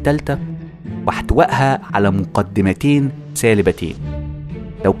القياس الثالثة واحتوائها على مقدمتين سالبتين.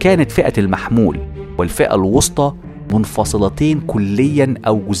 لو كانت فئة المحمول والفئة الوسطى منفصلتين كليا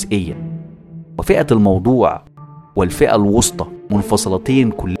أو جزئيا، وفئة الموضوع والفئة الوسطى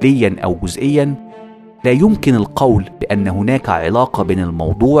منفصلتين كليا أو جزئيا، لا يمكن القول بأن هناك علاقة بين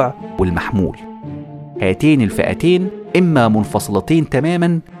الموضوع والمحمول. هاتين الفئتين إما منفصلتين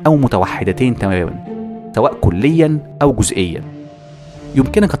تماما أو متوحدتين تماما، سواء كليا أو جزئيا.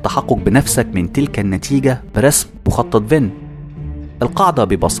 يمكنك التحقق بنفسك من تلك النتيجة برسم مخطط فين. القاعدة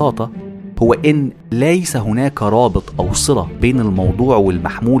ببساطة هو إن ليس هناك رابط أو صلة بين الموضوع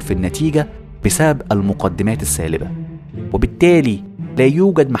والمحمول في النتيجة بسبب المقدمات السالبة، وبالتالي لا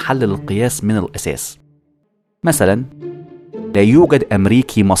يوجد محل للقياس من الأساس. مثلا لا يوجد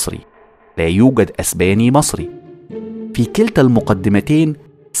أمريكي مصري، لا يوجد أسباني مصري. في كلتا المقدمتين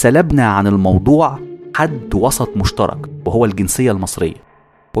سلبنا عن الموضوع حد وسط مشترك وهو الجنسية المصرية،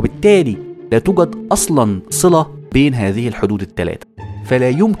 وبالتالي لا توجد أصلا صلة بين هذه الحدود الثلاثة، فلا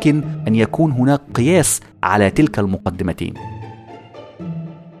يمكن أن يكون هناك قياس على تلك المقدمتين.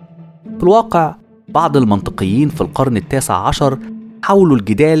 في الواقع بعض المنطقيين في القرن ال19 حاولوا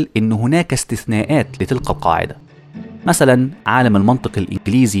الجدال أن هناك استثناءات لتلك القاعدة. مثلا عالم المنطق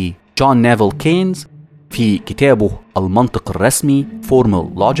الإنجليزي جون نيفل كينز في كتابه المنطق الرسمي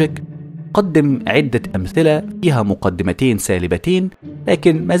Formal Logic قدم عدة أمثلة فيها مقدمتين سالبتين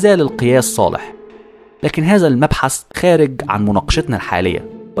لكن مازال القياس صالح. لكن هذا المبحث خارج عن مناقشتنا الحالية،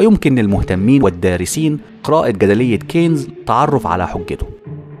 ويمكن للمهتمين والدارسين قراءة جدلية كينز للتعرف على حجته.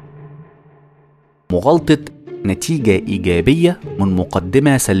 مغالطة نتيجة إيجابية من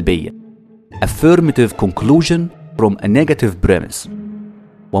مقدمة سلبية Affirmative conclusion from a negative premise،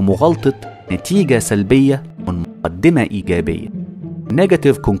 ومغالطة نتيجة سلبية من مقدمة إيجابية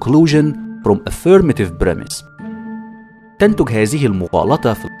Negative conclusion from affirmative premise. تنتج هذه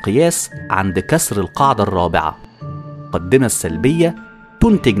المغالطة في القياس عند كسر القاعدة الرابعة. المقدمة السلبية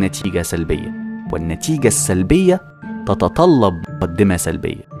تنتج نتيجة سلبية، والنتيجة السلبية تتطلب مقدمة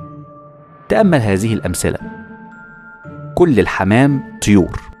سلبية. تأمل هذه الأمثلة. كل الحمام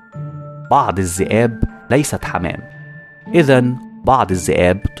طيور، بعض الذئاب ليست حمام، إذن بعض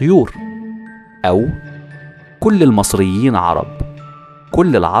الذئاب طيور. أو كل المصريين عرب،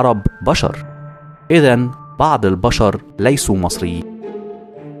 كل العرب بشر، إذن بعض البشر ليسوا مصريين.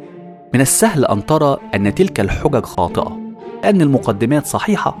 من السهل أن ترى أن تلك الحجج خاطئة لأن المقدمات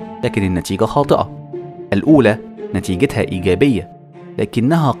صحيحة لكن النتيجة خاطئة. الأولى نتيجتها إيجابية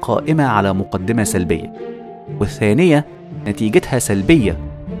لكنها قائمة على مقدمة سلبية، والثانية نتيجتها سلبية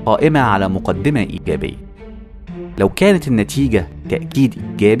قائمة على مقدمة إيجابية. لو كانت النتيجة تأكيد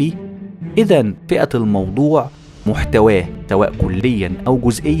إيجابي إذن فئة الموضوع محتواه سواء كليا أو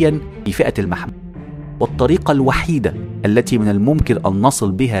جزئيا في فئة المحمول، والطريقة الوحيدة التي من الممكن أن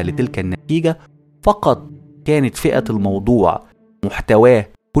نصل بها لتلك النتيجة فقط كانت فئة الموضوع محتواه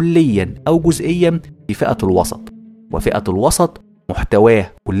كليا أو جزئيا في فئة الوسط، وفئة الوسط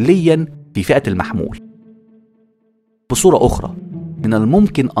محتواه كليا في فئة المحمول. بصورة أخرى من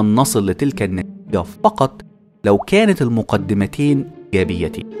الممكن أن نصل لتلك النتيجة فقط لو كانت المقدمتين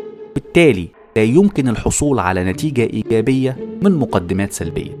إيجابيتين، بالتالي لا يمكن الحصول على نتيجة إيجابية من مقدمات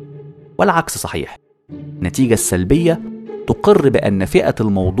سلبية. والعكس صحيح، النتيجة السلبية تقر بأن فئة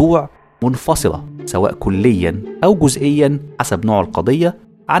الموضوع منفصلة سواء كليا أو جزئيا حسب نوع القضية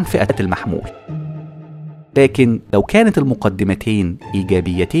عن فئة المحمول. لكن لو كانت المقدمتين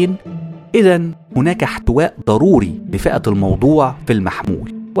إيجابيتين إذن هناك احتواء ضروري لفئة الموضوع في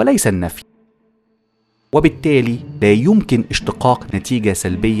المحمول وليس النفي، وبالتالي لا يمكن اشتقاق نتيجة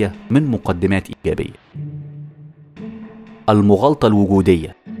سلبية من مقدمات إيجابية. المغالطة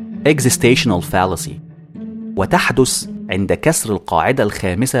الوجودية existential fallacy، وتحدث عند كسر القاعدة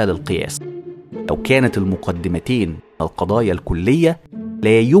الخامسة للقياس. لو كانت المقدمتين القضايا الكلية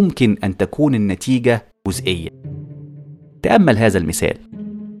لا يمكن أن تكون النتيجة جزئية. تأمل هذا المثال: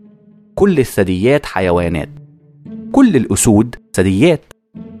 كل الثدييات حيوانات، كل الأسود ثدييات،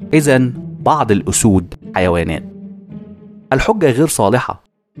 إذن بعض الأسود حيوانات. الحجة غير صالحة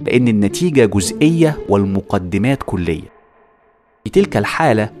لأن النتيجة جزئية والمقدمات كلية. في تلك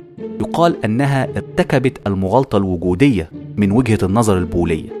الحالة يقال أنها ارتكبت المغالطة الوجودية من وجهة النظر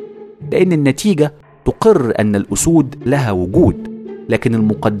البولية، لأن النتيجة تقر أن الأسود لها وجود، لكن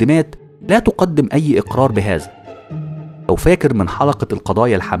المقدمات لا تقدم أي إقرار بهذا. لو فاكر من حلقة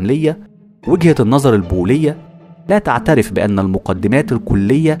القضايا الحملية، وجهة النظر البولية لا تعترف بأن المقدمات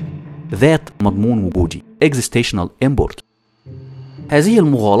الكلية ذات مضمون وجودي existential import. هذه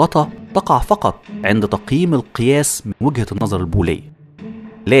المغالطة تقع فقط عند تقييم القياس من وجهة النظر البولية،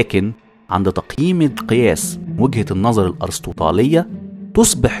 لكن عند تقييم القياس من وجهة النظر الأرسطوطالية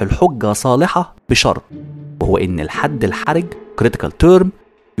تصبح الحجة صالحة بشرط، وهو أن الحد الحرج critical term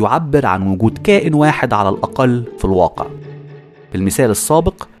يعبر عن وجود كائن واحد على الأقل في الواقع. في المثال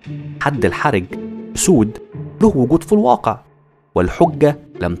السابق حد الحرج أسود له وجود في الواقع، والحجة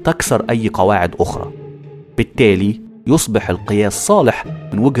لم تكسر أي قواعد أخرى، بالتالي يصبح القياس صالح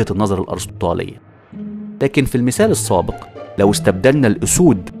من وجهة النظر الأرسطوطالية. لكن في المثال السابق لو استبدلنا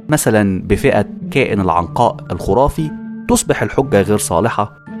الأسود مثلا بفئة كائن العنقاء الخرافي، تصبح الحجة غير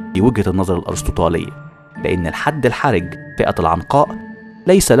صالحة في وجهة النظر الأرسطوطالية، لأن الحد الحرج فئة العنقاء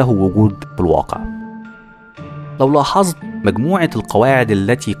ليس له وجود في الواقع. لو لاحظت مجموعة القواعد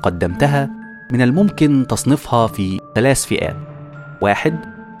التي قدمتها من الممكن تصنيفها في 3 فئات: 1.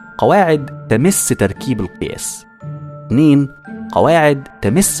 قواعد تمس تركيب القياس. 2. قواعد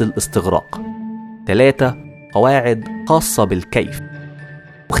تمس الاستغراق. 3. قواعد خاصة بالكيف.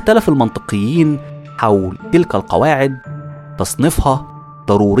 واختلف المنطقيين حول تلك القواعد، تصنيفها،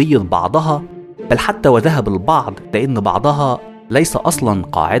 ضرورية بعضها، بل حتى وذهب البعض لأن بعضها ليس أصلا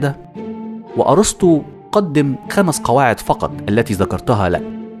قاعدة. وأرسطو قدم 5 قواعد فقط التي ذكرتها لك،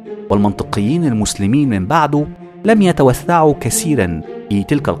 والمنطقيين المسلمين من بعده لم يتوسعوا كثيرا في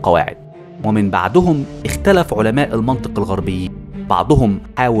تلك القواعد، ومن بعدهم اختلف علماء المنطق الغربيين، بعضهم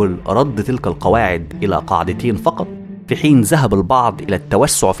حاول رد تلك القواعد إلى 2 قاعدة فقط، في حين ذهب البعض إلى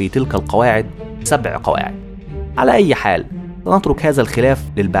التوسع في تلك القواعد 7 قواعد. على أي حال سنترك هذا الخلاف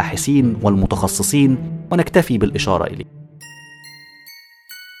للباحثين والمتخصصين ونكتفي بالإشارة إليه.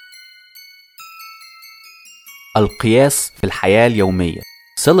 القياس في الحياة اليومية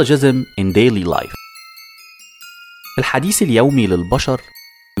Syllogism in daily life. في الحديث اليومي للبشر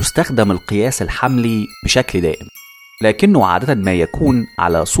يستخدم القياس الحملي بشكل دائم، لكنه عادة ما يكون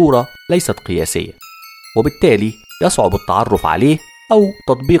على صورة ليست قياسية، وبالتالي يصعب التعرف عليه أو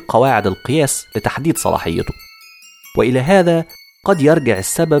تطبيق قواعد القياس لتحديد صلاحيته. وإلى هذا قد يرجع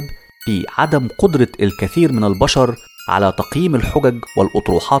السبب في عدم قدرة الكثير من البشر على تقييم الحجج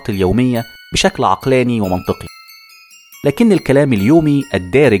والأطروحات اليومية بشكل عقلاني ومنطقي. لكن الكلام اليومي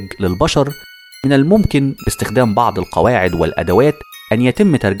الدارج للبشر من الممكن باستخدام بعض القواعد والأدوات أن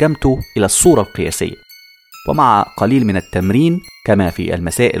يتم ترجمته إلى الصورة القياسية، ومع قليل من التمرين كما في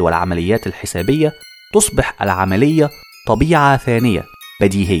المسائل والعمليات الحسابية تصبح العملية طبيعة ثانية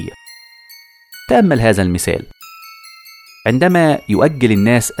بديهية. تأمل هذا المثال: عندما يؤجل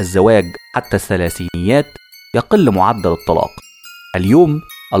الناس الزواج حتى الثلاثينيات يقل معدل الطلاق. اليوم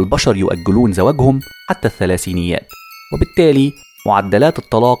البشر يؤجلون زواجهم حتى الثلاثينيات، وبالتالي معدلات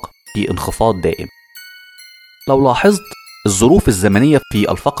الطلاق في انخفاض دائم. لو لاحظت الظروف الزمنية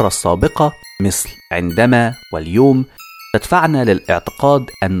في الفقرة السابقة مثل عندما واليوم تدفعنا للاعتقاد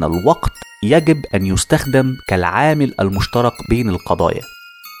أن الوقت يجب أن يستخدم كالعامل المشترك بين القضايا.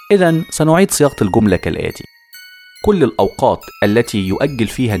 إذن سنعيد صياغة الجملة كالآتي: كل الأوقات التي يؤجل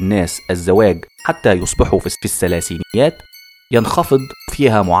فيها الناس الزواج حتى يصبحوا في الثلاثينيات ينخفض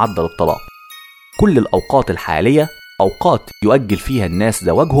فيها معدل الطلاق. كل الأوقات الحالية أوقات يؤجل فيها الناس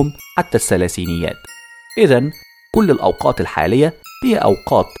زواجهم حتى الثلاثينيات، إذن كل الأوقات الحالية هي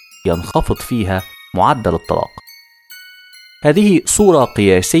أوقات ينخفض فيها معدل الطلاق. هذه صورة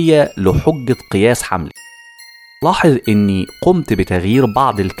قياسية لحجة قياس حملي. لاحظ أني قمت بتغيير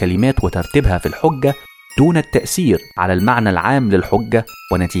بعض الكلمات وترتيبها في الحجة دون التأثير على المعنى العام للحجة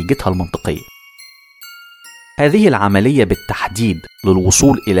ونتيجتها المنطقية. هذه العملية بالتحديد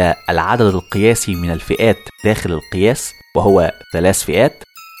للوصول إلى العدد القياسي من الفئات داخل القياس، وهو 3 فئات.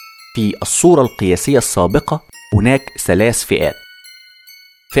 في الصورة القياسية السابقة هناك 3 فئات: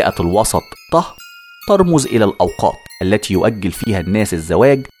 فئة الوسط ط ترمز إلى الأوقات التي يؤجل فيها الناس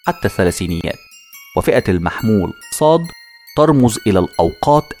الزواج حتى الثلاثينيات، وفئة المحمول ص ترمز إلى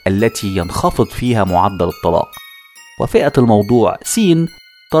الأوقات التي ينخفض فيها معدل الطلاق، وفئة الموضوع س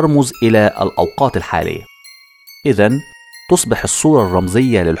ترمز إلى الأوقات الحالية. إذن تصبح الصورة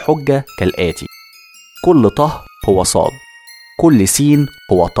الرمزية للحجة كالآتي: كل ط هو ص، كل س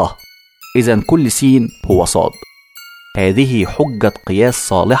هو ط، إذن كل س هو ص. هذه حجة قياس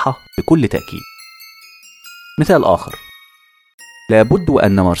صالحة بكل تأكيد. مثال آخر: لابد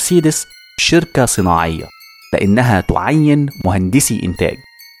أن مرسيدس شركة صناعية لأنها تعين مهندسي إنتاج،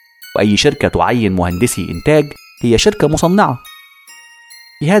 وأي شركة تعين مهندسي إنتاج هي شركة مصنعة.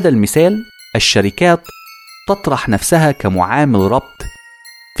 في هذا المثال الشركات تطرح نفسها كمعامل ربط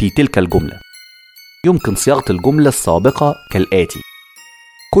في تلك الجملة. يمكن صياغة الجملة السابقة كالآتي: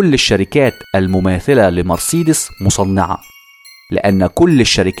 كل الشركات المماثلة لمرسيدس مصنعة، لأن كل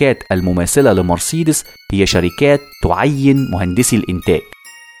الشركات المماثلة لمرسيدس هي شركات تعين مهندسي الإنتاج،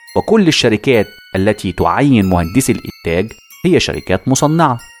 وكل الشركات التي تعين مهندسي الإنتاج هي شركات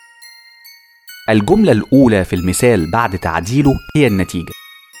مصنعة. الجملة الأولى في المثال بعد تعديله هي النتيجة،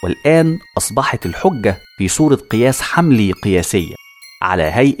 والآن أصبحت الحجة في صورة قياس حملي قياسية على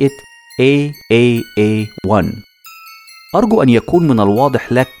هيئة AAA1. أرجو أن يكون من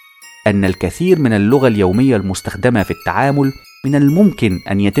الواضح لك أن الكثير من اللغة اليومية المستخدمة في التعامل من الممكن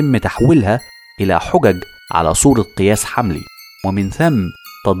أن يتم تحويلها إلى حجج على صورة قياس حملي، ومن ثم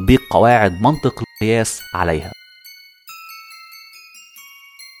تطبيق قواعد منطق القياس عليها.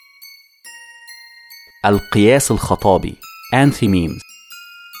 القياس الخطابي Anthymemes.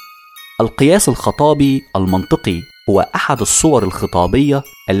 القياس الخطابي المنطقي هو أحد الصور الخطابية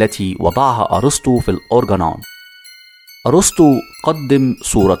التي وضعها أرسطو في الأورجانون. أرسطو قدم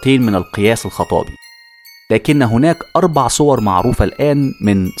صورتين من القياس الخطابي، لكن هناك 4 صور معروفة الآن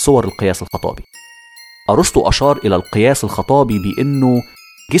من صور القياس الخطابي. أرسطو أشار إلى القياس الخطابي بأنه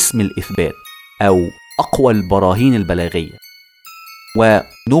جسم الإثبات أو أقوى البراهين البلاغية،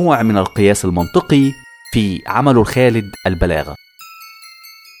 ونوع من القياس المنطقي في عمله الخالد البلاغة،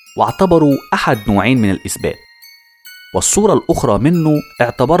 واعتبروا أحد نوعين من الإثبات، والصورة الأخرى منه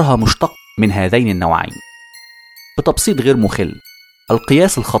اعتبرها مشتق من هذين النوعين. بتبسيط غير مخل،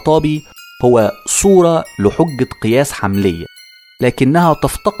 القياس الخطابي هو صورة لحجة قياس حملية، لكنها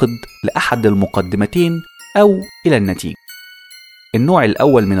تفتقد لأحد المقدمتين أو إلى النتيجة. النوع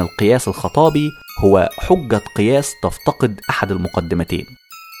الأول من القياس الخطابي هو حجة قياس تفتقد أحد المقدمتين.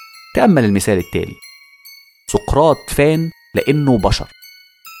 تأمل المثال التالي: سقراط فان لأنه بشر.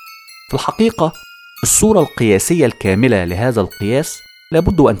 في الحقيقة الصورة القياسية الكاملة لهذا القياس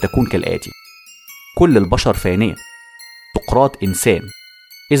لابد أن تكون كالآتي: كل البشر فانية، سقراط إنسان،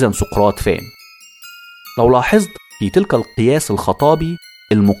 إذن سقراط فان. لو لاحظت في تلك القياس الخطابي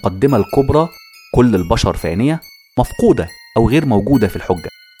المقدمة الكبرى كل البشر فانية مفقودة أو غير موجودة في الحجة.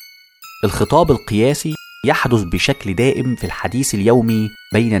 الخطاب القياسي يحدث بشكل دائم في الحديث اليومي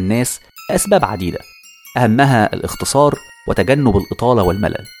بين الناس لأسباب عديدة، أهمها الاختصار وتجنب الإطالة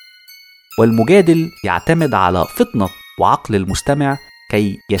والملل. والمجادل يعتمد على فطنة وعقل المستمع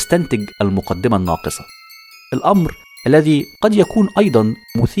كي يستنتج المقدمة الناقصة، الأمر الذي قد يكون أيضا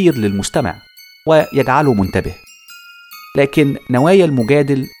مثير للمستمع ويجعله منتبه. لكن نوايا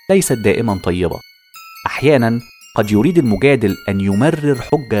المجادل ليست دائما طيبة. أحيانا قد يريد المجادل أن يمرر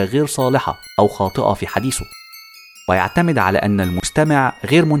حجة غير صالحة أو خاطئة في حديثه، ويعتمد على أن المستمع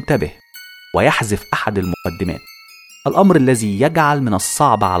غير منتبه ويحذف أحد المقدمات، الأمر الذي يجعل من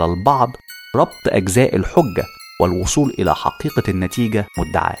الصعب على البعض ربط أجزاء الحجة والوصول إلى حقيقة النتيجة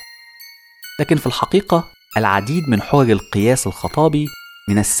مدعاة. لكن في الحقيقة العديد من حجج القياس الخطابي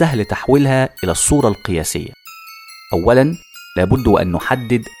من السهل تحويلها إلى الصورة القياسية. أولا لابد أن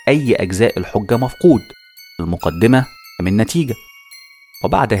نحدد أي أجزاء الحجة مفقود، المقدمة أم النتيجة،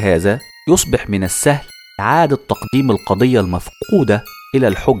 وبعد هذا يصبح من السهل إعادة تقديم القضية المفقودة إلى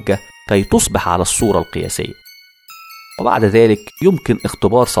الحجة كي تصبح على الصورة القياسية. وبعد ذلك يمكن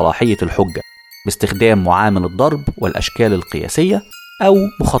اختبار صلاحية الحجة باستخدام معامل الضرب والأشكال القياسية أو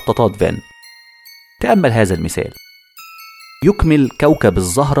مخططات فان. تأمل هذا المثال: يكمل كوكب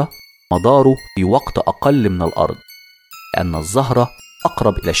الزهرة مداره في وقت أقل من الأرض لأن الزهرة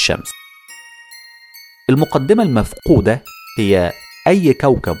أقرب إلى الشمس. المقدمة المفقودة هي أي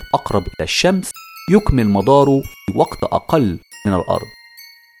كوكب أقرب إلى الشمس يكمل مداره في وقت أقل من الأرض.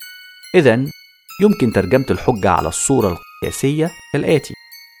 إذن يمكن ترجمة الحجة على الصورة القياسية كالآتي: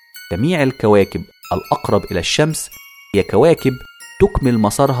 جميع الكواكب الأقرب إلى الشمس هي كواكب تكمل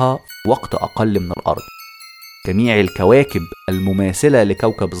مسارها في وقت أقل من الأرض. جميع الكواكب المماثلة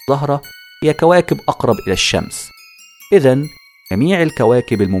لكوكب الزهرة هي كواكب أقرب إلى الشمس. إذن جميع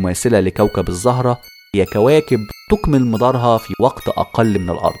الكواكب المماثلة لكوكب الزهرة هي كواكب تكمل مدارها في وقت أقل من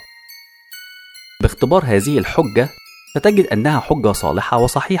الأرض. باختبار هذه الحجة ستجد أنها حجة صالحة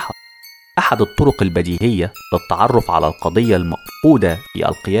وصحيحة. أحد الطرق البديهية للتعرف على القضية المفقودة في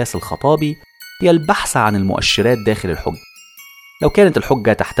القياس الخطابي هي البحث عن المؤشرات داخل الحجة. لو كانت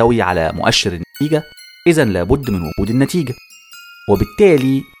الحجة تحتوي على مؤشر النتيجة، إذن لابد من وجود النتيجة،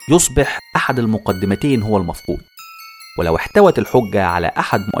 وبالتالي يصبح أحد المقدمتين هو المفقود. ولو احتوت الحجة على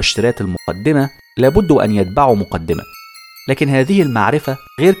أحد مؤشرات المقدمة، لابد أن يتبعوا مقدمة، لكن هذه المعرفة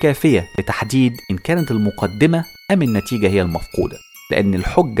غير كافية لتحديد إن كانت المقدمة أم النتيجة هي المفقودة، لأن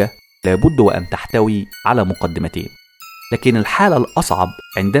الحجة لابد وأن تحتوي على مقدمتين. لكن الحالة الأصعب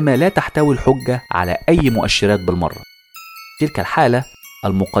عندما لا تحتوي الحجة على أي مؤشرات بالمرة. في تلك الحالة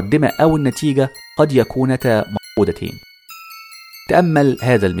المقدمة أو النتيجة قد يكونتا مفقودتين. تأمل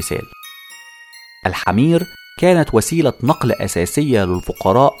هذا المثال: الحمير كانت وسيلة نقل أساسية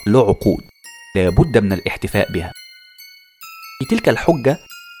للفقراء لعقود، لا بد من الاحتفاء بها. في تلك الحجة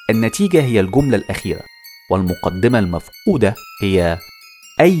النتيجة هي الجملة الأخيرة، والمقدمة المفقودة هي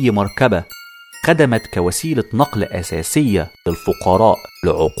أي مركبة خدمت كوسيلة نقل أساسية للفقراء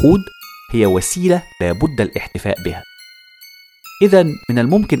لعقود هي وسيلة لا بد الاحتفاء بها. إذن من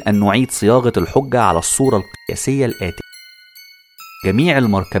الممكن أن نعيد صياغة الحجة على الصورة القياسية الآتية: جميع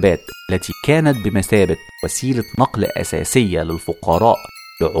المركبات التي كانت بمثابة وسيلة نقل أساسية للفقراء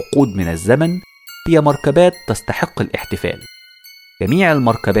لعقود من الزمن هي مركبات تستحق الاحتفال. جميع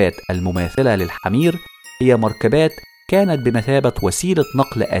المركبات المماثلة للحمير هي مركبات كانت بمثابة وسيلة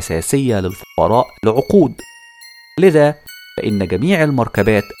نقل أساسية للفقراء لعقود. لذا فإن جميع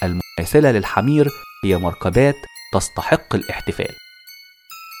المركبات المماثلة للحمير هي مركبات تستحق الاحتفال.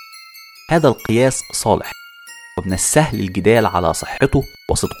 هذا القياس صالح، ومن السهل الجدال على صحته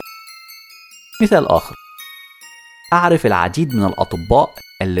وصدقه. مثال آخر: أعرف العديد من الأطباء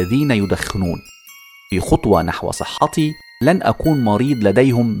الذين يدخنون. في خطوة نحو صحتي لن أكون مريض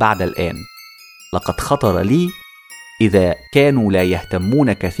لديهم بعد الآن. لقد خطر لي إذا كانوا لا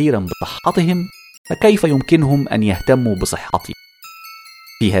يهتمون كثيرا بصحتهم فكيف يمكنهم أن يهتموا بصحتي؟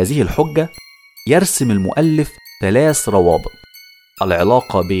 في هذه الحجة يرسم المؤلف 3 روابط: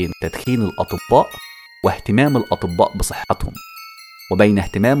 العلاقة بين تدخين الأطباء واهتمام الأطباء بصحتهم، وبين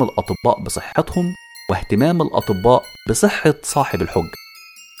اهتمام الأطباء بصحتهم واهتمام الأطباء بصحة صاحب الحجة،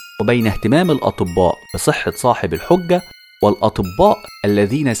 وبين اهتمام الأطباء بصحة صاحب الحجة والأطباء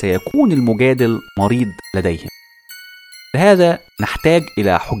الذين سيكون المجادل مريض لديهم. لهذا نحتاج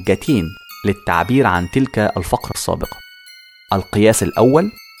إلى حجتين للتعبير عن تلك الفقرة السابقة. القياس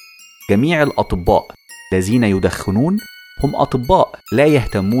الأول: جميع الأطباء الذين يدخنون هم أطباء لا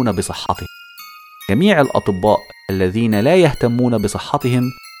يهتمون بصحتهم. جميع الأطباء الذين لا يهتمون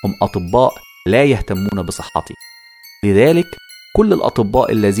بصحتهم هم أطباء لا يهتمون بصحتي. لذلك كل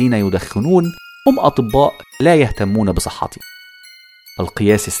الأطباء الذين يدخنون هم أطباء لا يهتمون بصحتي.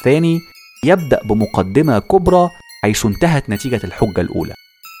 القياس الثاني يبدأ بمقدمة كبرى حيث انتهت نتيجة الحجة الأولى: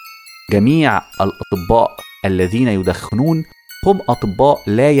 جميع الأطباء الذين يدخنون هم أطباء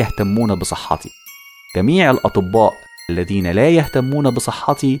لا يهتمون بصحتي. جميع الأطباء الذين لا يهتمون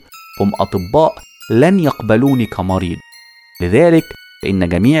بصحتي هم أطباء لن يقبلوني كمريض. لذلك فإن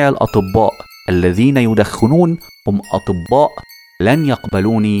جميع الأطباء الذين يدخنون هم أطباء لن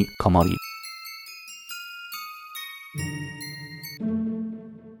يقبلوني كمريض.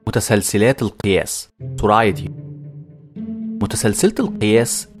 متسلسلات القياس Variety. متسلسلة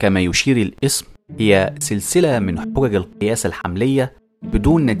القياس كما يشير الاسم هي سلسلة من حجج القياس الحملية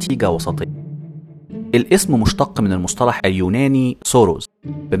بدون نتيجة وسطية. الاسم مشتق من المصطلح اليوناني سوروس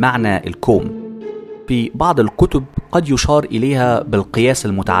بمعنى الكوم. في بعض الكتب قد يشار إليها بالقياس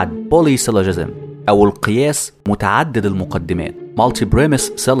المتعدد Polysyllogism أو القياس متعدد المقدمات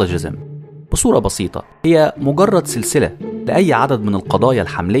Multi-premise Syllogism. بصورة بسيطة هي مجرد سلسلة لأي عدد من القضايا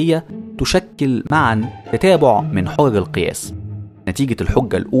الحملية تشكل معا تتابع من حجج القياس. نتيجة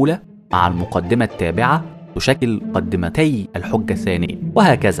الحجة الأولى مع المقدمة التابعة تشكل مقدمتي الحجة الثانية،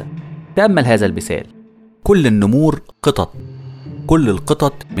 وهكذا. تأمل هذا المثال: كل النمور قطط. كل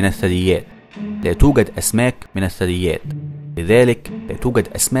القطط من الثدييات. لا توجد أسماك من الثدييات، لذلك لا توجد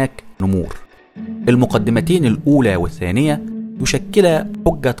أسماك نمور. المقدمتين الأولى والثانية يشكلا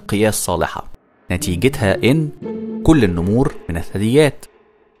حجة قياس صالحة، نتيجتها إن كل النمور من الثدييات.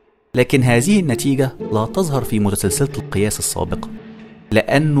 لكن هذه النتيجة لا تظهر في متسلسلة القياس السابقة،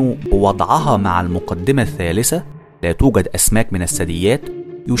 لأنه وضعها مع المقدمة الثالثة لا توجد أسماك من الثدييات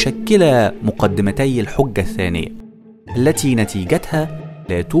يشكل مقدمتي الحجة الثانية التي نتيجتها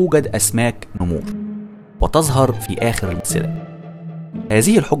لا توجد أسماك نمور، وتظهر في آخر المسألة.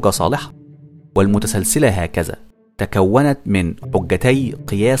 هذه الحجة صالحة، والمتسلسلة هكذا تكونت من حجتي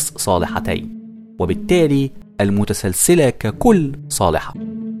قياس صالحتين، وبالتالي المتسلسلة ككل صالحة.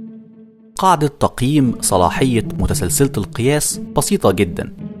 قاعدة تقييم صلاحية متسلسلة القياس بسيطة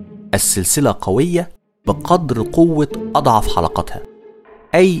جدا. السلسلة قوية بقدر قوة أضعف حلقاتها،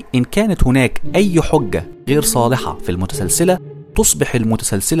 أي إن كانت هناك أي حجة غير صالحة في المتسلسلة تصبح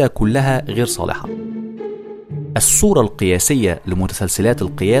المتسلسلة كلها غير صالحة. الصورة القياسية لمتسلسلات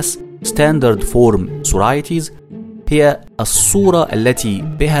القياس Standard Form Sorites هي الصورة التي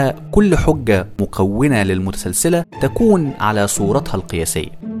بها كل حجة مكونة للمتسلسلة تكون على صورتها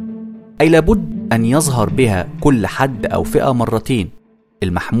القياسية، أي لابد أن يظهر بها كل حد أو فئة مرتين.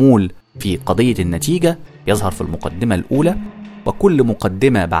 المحمول في قضية النتيجة يظهر في المقدمة الأولى، وكل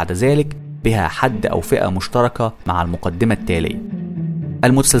مقدمة بعد ذلك بها حد أو فئة مشتركة مع المقدمة التالية.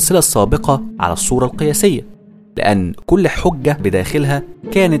 المتسلسلة السابقة على الصورة القياسية لأن كل حجة بداخلها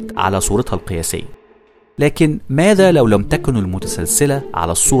كانت على صورتها القياسية. لكن ماذا لو لم تكن المتسلسلة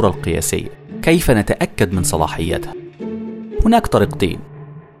على الصورة القياسية؟ كيف نتأكد من صلاحيتها؟ هناك طريقتين.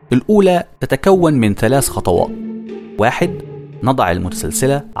 الأولى تتكون من 3 خطوات. 1. نضع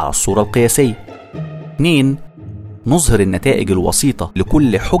المتسلسلة على الصورة القياسية. 2. نظهر النتائج الوسيطة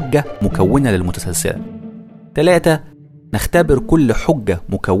لكل حجة مكونة للمتسلسلة. 3. نختبر كل حجة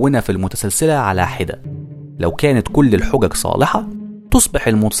مكونة في المتسلسلة على حدة. لو كانت كل الحجج صالحة تصبح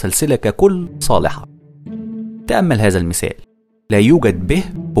المتسلسلة ككل صالحة. تأمل هذا المثال. لا يوجد ب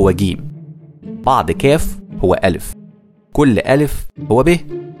هو ج، بعض كاف هو ألف، كل ألف هو ب،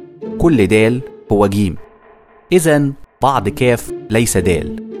 كل دال هو ج، إذن بعض كاف ليس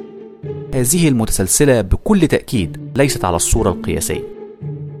دال. هذه المتسلسلة بكل تأكيد ليست على الصورة القياسية.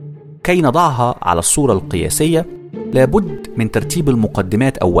 كي نضعها على الصورة القياسية لابد من ترتيب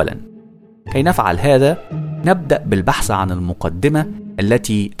المقدمات أولا. كي نفعل هذا نبدأ بالبحث عن المقدمة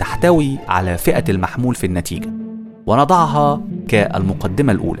التي تحتوي على فئة المحمول في النتيجة ونضعها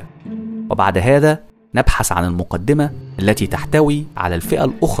كالمقدمة الأولى، وبعد هذا نبحث عن المقدمة التي تحتوي على الفئة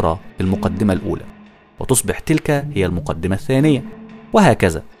الأخرى في المقدمة الأولى وتصبح تلك هي المقدمة الثانية،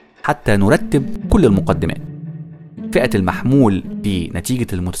 وهكذا حتى نرتب كل المقدمات. فئة المحمول في نتيجة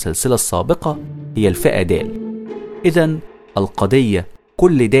المتسلسلة السابقة هي الفئة د، إذن القضية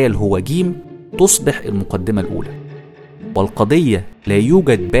كل د هو ج تصبح المقدمة الأولى، والقضية لا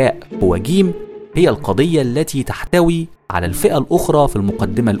يوجد باء هو ج هي القضية التي تحتوي على الفئة الأخرى في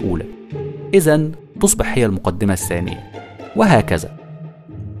المقدمة الأولى، إذن تصبح هي المقدمة الثانية، وهكذا.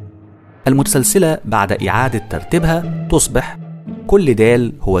 المتسلسلة بعد إعادة ترتيبها تصبح كل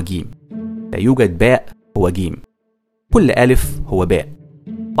د هو ج، لا يوجد باء هو ج، كل ألف هو باء،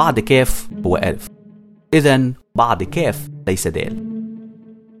 بعض كاف هو ألف، إذن بعض كاف ليس د.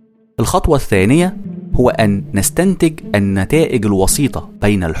 الخطوة الثانية هو أن نستنتج النتائج الوسيطة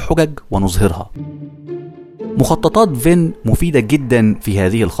بين الحجج ونظهرها. مخططات فين مفيدة جدا في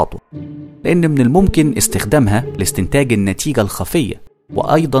هذه الخطوة، لأن من الممكن استخدامها لاستنتاج النتيجة الخفية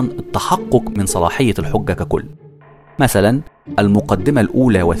وأيضا التحقق من صلاحية الحجة ككل. مثلا المقدمة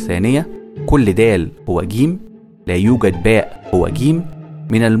الأولى والثانية كل د هو ج، لا يوجد باء هو ج،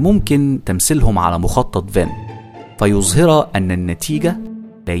 من الممكن تمثيلهم على مخطط فين فيظهر أن النتيجة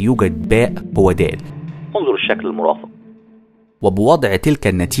لا يوجد باء هو د. انظر الشكل المرافق. وبوضع تلك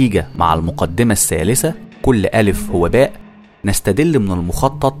النتيجة مع المقدمة الثالثة كل ألف هو باء نستدل من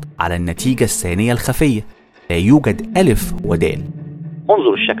المخطط على النتيجة الثانية الخفية لا يوجد ألف هو د.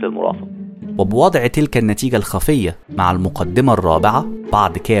 انظر الشكل المرافق. وبوضع تلك النتيجة الخفية مع المقدمة الرابعة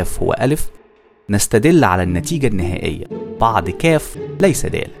بعض كاف هو ألف نستدل على النتيجة النهائية بعض كاف ليس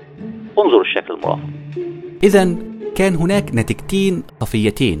د. انظر الشكل المرافق. إذن كان هناك نتيجتين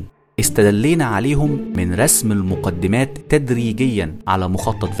خفيتين استدلينا عليهم من رسم المقدمات تدريجيا على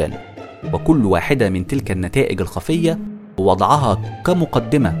مخطط فين، وكل واحدة من تلك النتائج الخفية ووضعها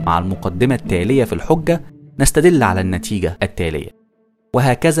كمقدمة مع المقدمة التالية في الحجة نستدل على النتيجة التالية،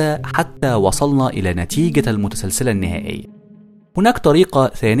 وهكذا حتى وصلنا إلى نتيجة المتسلسلة النهائية. هناك طريقة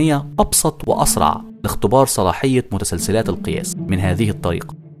ثانية أبسط وأسرع لاختبار صلاحية متسلسلات القياس من هذه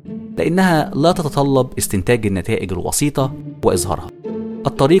الطريقة، لأنها لا تتطلب استنتاج النتائج الوسيطة وإظهارها.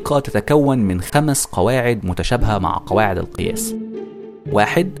 الطريقة تتكون من 5 قواعد متشابهة مع قواعد القياس.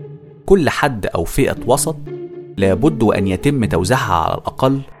 1. كل حد أو فئة وسط لابد أن يتم توزيعها على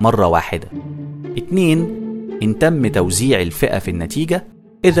الأقل مرة واحدة. 2. إن تم توزيع الفئة في النتيجة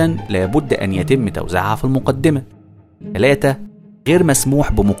إذن لابد أن يتم توزيعها في المقدمة. 3. غير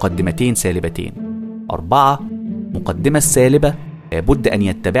مسموح بمقدمتين سالبتين. 4. مقدمة السالبة لابد أن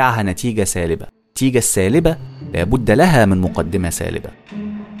يتبعها نتيجة سالبة. النتيجة السالبة لابد لها من مقدمة سالبة.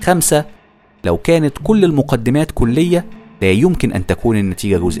 5. لو كانت كل المقدمات كلية لا يمكن أن تكون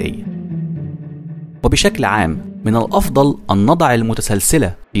النتيجة جزئية. وبشكل عام من الأفضل أن نضع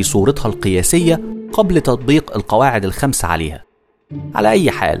المتسلسلة في صورتها القياسية قبل تطبيق القواعد ال5 عليها. على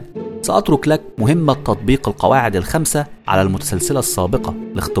أي حال سأترك لك مهمة تطبيق القواعد الخمسة على المتسلسلة السابقة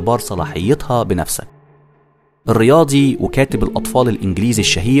لاختبار صلاحيتها بنفسك. الرياضي وكاتب الأطفال الإنجليزي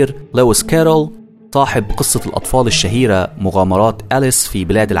الشهير لويس كارول، صاحب قصة الأطفال الشهيرة مغامرات أليس في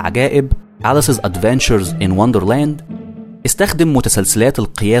بلاد العجائب Alice's Adventures in Wonderland، استخدم متسلسلات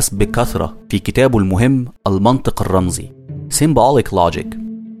القياس بكثرة في كتابه المهم المنطق الرمزي Symbolic Logic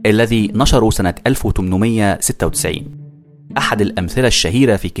الذي نشره سنة 1896. أحد الأمثلة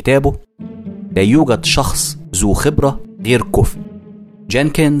الشهيرة في كتابه: لا يوجد شخص ذو خبرة غير كفء.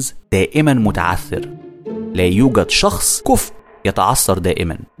 جينكنز دائما متعثر. لا يوجد شخص كفء يتعثر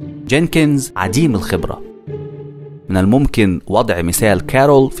دائما. جينكنز عديم الخبرة. من الممكن وضع مثال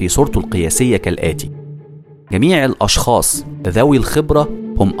كارول في صورته القياسية كالآتي: جميع الأشخاص ذوي الخبرة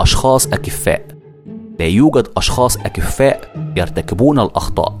هم أشخاص أكفاء. لا يوجد أشخاص أكفاء يرتكبون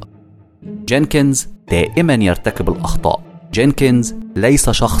الأخطاء. جينكنز دائما يرتكب الأخطاء. جينكنز ليس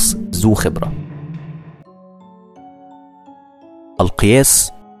شخص ذو خبرة.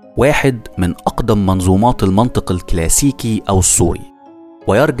 القياس واحد من أقدم منظومات المنطق الكلاسيكي أو السوري،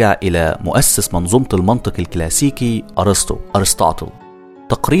 ويرجع إلى مؤسس منظومة المنطق الكلاسيكي أرسطاطل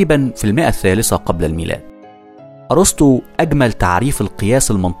تقريبا في 100 قبل الميلاد. أرسطو أجمل تعريف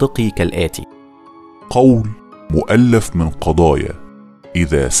القياس المنطقي كالآتي: قول مؤلف من قضايا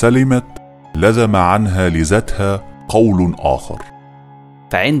إذا سلمت لزم عنها لذاتها قول آخر.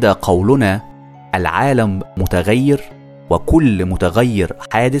 فعند قولنا العالم متغير وكل متغير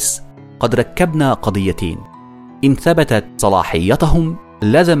حادث، قد ركبنا قضيتين، إن ثبتت صلاحيتهم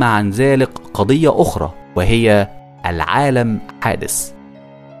لزم عن ذلك قضية أخرى وهي العالم حادث.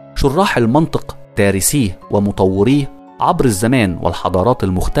 شراح المنطق دارسيه ومطوريه عبر الزمان والحضارات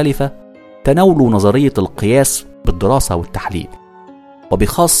المختلفة تناولوا نظرية القياس بالدراسة والتحليل،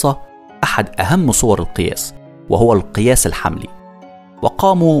 وبخاصة أحد أهم صور القياس وهو القياس الحملي،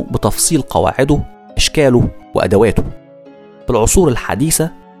 وقاموا بتفصيل قواعده، أشكاله وأدواته. في العصور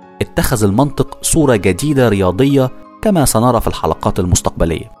الحديثة اتخذ المنطق صورة جديدة رياضية كما سنرى في الحلقات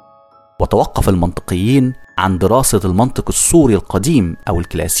المستقبلية، وتوقف المنطقيين عن دراسة المنطق السوري القديم أو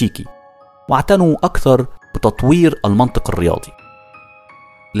الكلاسيكي، واعتنوا أكثر بتطوير المنطق الرياضي.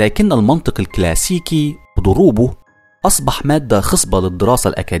 لكن المنطق الكلاسيكي بضروبه أصبح مادة خصبة للدراسة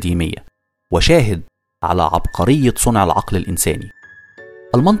الأكاديمية، وشاهد على عبقرية صنع العقل الإنساني.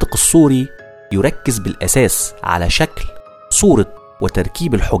 المنطق السوري يركز بالأساس على شكل، صورة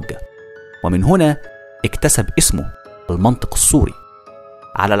وتركيب الحجة، ومن هنا اكتسب اسمه المنطق السوري،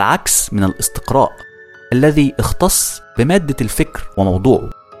 على العكس من الاستقراء الذي اختص بمادة الفكر وموضوعه،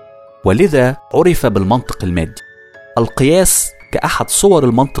 ولذا عرف بالمنطق المادي. القياس كأحد صور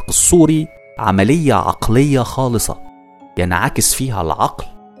المنطق السوري عملية عقلية خالصة ينعكس فيها العقل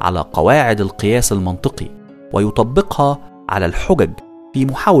على قواعد القياس المنطقي ويطبقها على الحجج في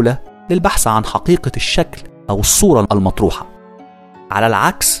محاولة للبحث عن حقيقة الشكل أو الصورة المطروحة. على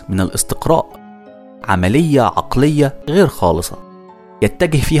العكس من الاستقراء، عملية عقلية غير خالصة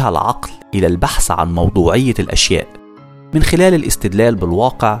يتجه فيها العقل إلى البحث عن موضوعية الأشياء من خلال الاستدلال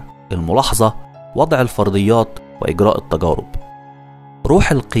بالواقع، الملاحظة، وضع الفرضيات وإجراء التجارب.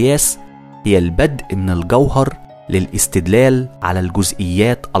 روح القياس هي البدء من الجوهر للاستدلال على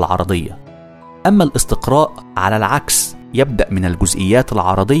الجزئيات العرضية، أما الاستقراء على العكس يبدأ من الجزئيات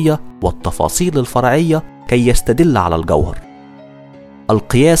العرضية والتفاصيل الفرعية كي يستدل على الجوهر.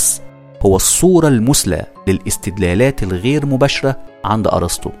 القياس هو الصورة المثلى للاستدلالات الغير مباشرة عند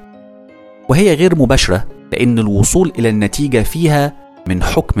أرسطو، وهي غير مباشرة لأن الوصول إلى النتيجة فيها من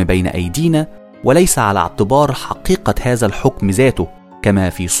حكم بين أيدينا، وليس على اعتبار حقيقة هذا الحكم ذاته كما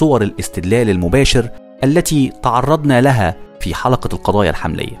في صور الاستدلال المباشر التي تعرضنا لها في حلقة القضايا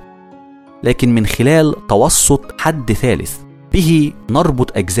الحملية، لكن من خلال توسط حد ثالث به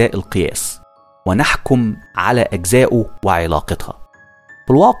نربط أجزاء القياس ونحكم على أجزائه وعلاقتها.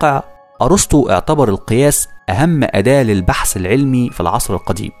 في الواقع أرسطو اعتبر القياس أهم أداة للبحث العلمي في العصر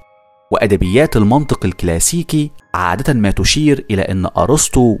القديم، وأدبيات المنطق الكلاسيكي عادة ما تشير إلى أن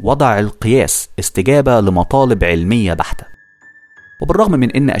أرسطو وضع القياس استجابة لمطالب علمية بحتة. وبالرغم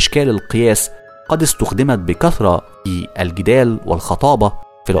من أن أشكال القياس قد استخدمت بكثرة في الجدال والخطابة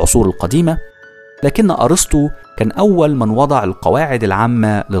في العصور القديمة، لكن أرسطو كان أول من وضع القواعد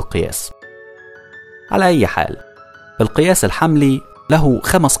العامة للقياس. على أي حال، القياس الحملي له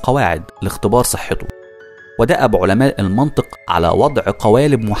 5 قواعد لاختبار صحته، ودأب علماء المنطق على وضع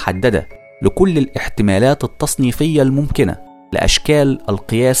قوالب محددة لكل الاحتمالات التصنيفية الممكنة لأشكال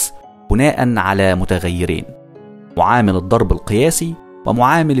القياس بناء على متغيرين: معامل الضرب القياسي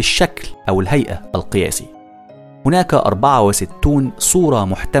ومعامل الشكل أو الهيئة القياسي. هناك 64 صورة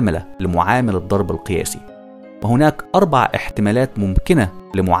محتملة لمعامل الضرب القياسي، وهناك 4 احتمالات ممكنة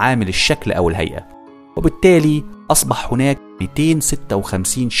لمعامل الشكل أو الهيئة، وبالتالي أصبح هناك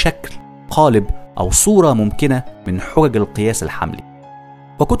 256 شكل، قالب أو صورة ممكنة من حجج القياس الحملي.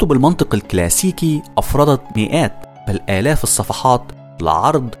 وكتب المنطق الكلاسيكي أفردت مئات بل آلاف الصفحات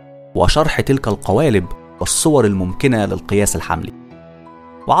لعرض وشرح تلك القوالب والصور الممكنة للقياس الحملي.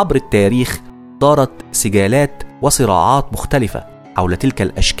 وعبر التاريخ دارت سجالات وصراعات مختلفة حول تلك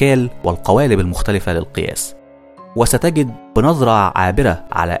الأشكال والقوالب المختلفة للقياس. وستجد بنظرة عابرة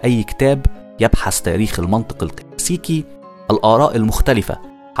على أي كتاب يبحث تاريخ المنطق الكلاسيكي الآراء المختلفة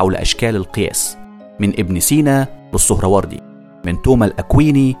حول أشكال القياس، من ابن سينا للسهروردي، من توما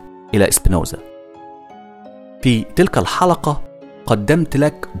الأكويني إلى إسبينوزا. في تلك الحلقة قدمت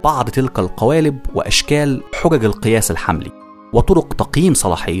لك بعض تلك القوالب وأشكال حجج القياس الحملي وطرق تقييم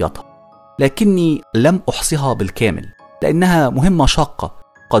صلاحيتها، لكني لم أحصها بالكامل لأنها مهمة شاقة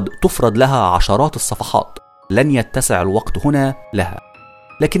قد تفرد لها عشرات الصفحات، لن يتسع الوقت هنا لها،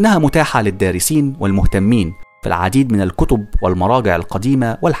 لكنها متاحة للدارسين والمهتمين في العديد من الكتب والمراجع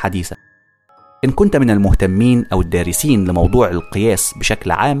القديمة والحديثة. إن كنت من المهتمين أو الدارسين لموضوع القياس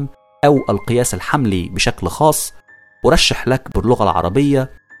بشكل عام أو القياس الحملي بشكل خاص، أرشح لك باللغة العربية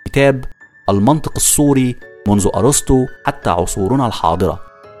كتاب المنطق الصوري منذ أرسطو حتى عصورنا الحاضرة،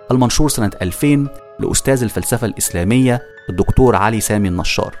 المنشور سنة 2000 لأستاذ الفلسفة الإسلامية الدكتور علي سامي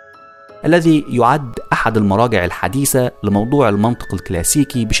النشار، الذي يعد أحد المراجع الحديثة لموضوع المنطق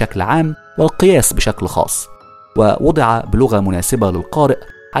الكلاسيكي بشكل عام والقياس بشكل خاص، ووضع بلغة مناسبة للقارئ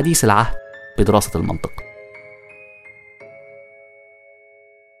حديث العهد بدراسة المنطق.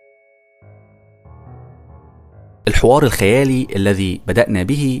 الحوار الخيالي الذي بدأنا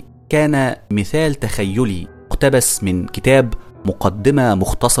به كان مثال تخيلي مقتبس من كتاب مقدمة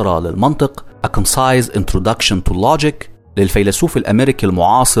مختصرة للمنطق A Concise Introduction to Logic للفيلسوف الأمريكي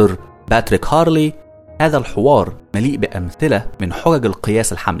المعاصر باتريك هارلي. هذا الحوار مليء بأمثلة من حجج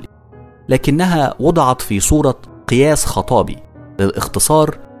القياس الحملي، لكنها وضعت في صورة قياس خطابي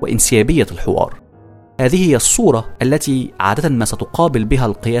للاختصار وانسيابية الحوار. هذه هي الصورة التي عادة ما ستقابل بها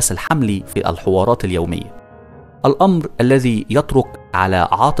القياس الحملي في الحوارات اليومية، الأمر الذي يترك على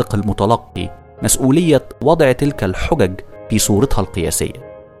عاتق المتلقي مسؤولية وضع تلك الحجج في صورتها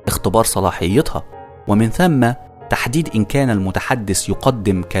القياسية، اختبار صلاحيتها، ومن ثم تحديد إن كان المتحدث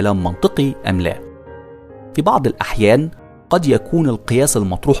يقدم كلام منطقي أم لا. في بعض الأحيان قد يكون القياس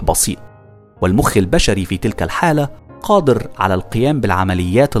المطروح بسيط، والمخ البشري في تلك الحالة قادر على القيام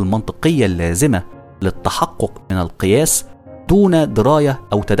بالعمليات المنطقية اللازمة للتحقق من القياس دون دراية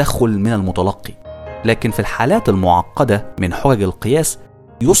أو تدخل من المتلقي. لكن في الحالات المعقدة من حجج القياس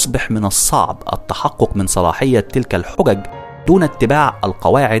يصبح من الصعب التحقق من صلاحية تلك الحجج دون اتباع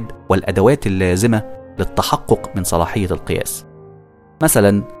القواعد والأدوات اللازمة للتحقق من صلاحية القياس.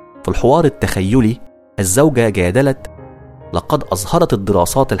 مثلا في الحوار التخيلي الزوجة جادلت: لقد أظهرت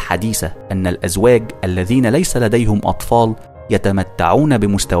الدراسات الحديثة أن الأزواج الذين ليس لديهم أطفال يتمتعون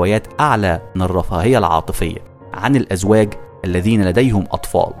بمستويات أعلى من الرفاهية العاطفية عن الأزواج الذين لديهم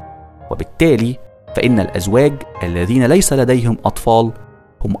أطفال، وبالتالي فإن الأزواج الذين ليس لديهم أطفال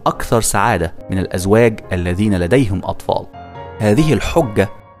هم أكثر سعادة من الأزواج الذين لديهم أطفال. هذه الحجة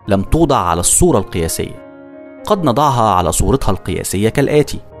لم توضع على الصورة القياسية. قد نضعها على صورتها القياسية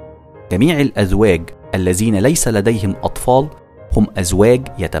كالآتي: جميع الأزواج الذين ليس لديهم أطفال هم أزواج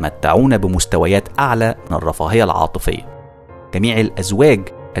يتمتعون بمستويات أعلى من الرفاهية العاطفية. جميع الأزواج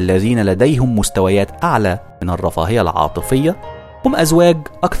الذين لديهم مستويات أعلى من الرفاهية العاطفية هم أزواج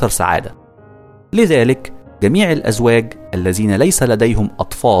أكثر سعادة. لذلك جميع الأزواج الذين ليس لديهم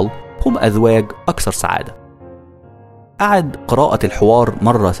أطفال هم أزواج أكثر سعادة. أعد قراءة الحوار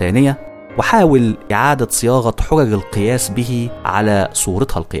مرة ثانية وحاول إعادة صياغة حجج القياس به على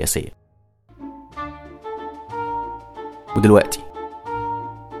صورتها القياسية. ودلوقتي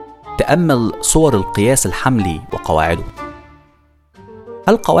تأمل صور القياس الحملي وقواعده.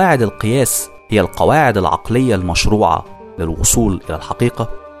 هل قواعد القياس هي القواعد العقلية المشروعة للوصول إلى الحقيقة؟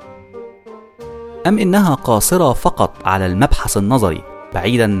 أم إنها قاصرة فقط على المبحث النظري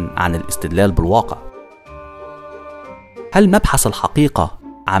بعيدا عن الاستدلال بالواقع؟ هل مبحث الحقيقة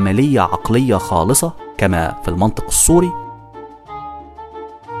عملية عقلية خالصة كما في المنطق الصوري؟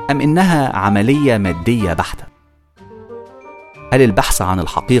 أم إنها عملية مادية بحتة؟ هل البحث عن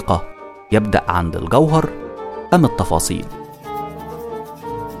الحقيقة يبدأ عند الجوهر أم التفاصيل؟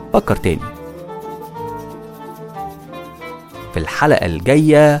 فكر تاني. في الحلقة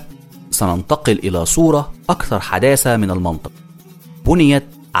الجاية سننتقل إلى صورة أكثر حداثة من المنطق، بنيت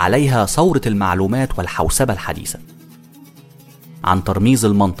عليها ثورة المعلومات والحوسبة الحديثة، عن ترميز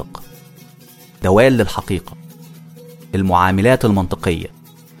المنطق، دوال للحقيقة، المعاملات المنطقية،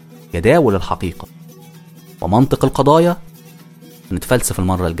 جداول الحقيقة، ومنطق القضايا نتفلسف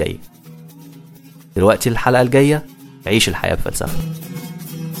المرة الجاية. دلوقتي الحلقة الجاية عيش الحياة بفلسفة.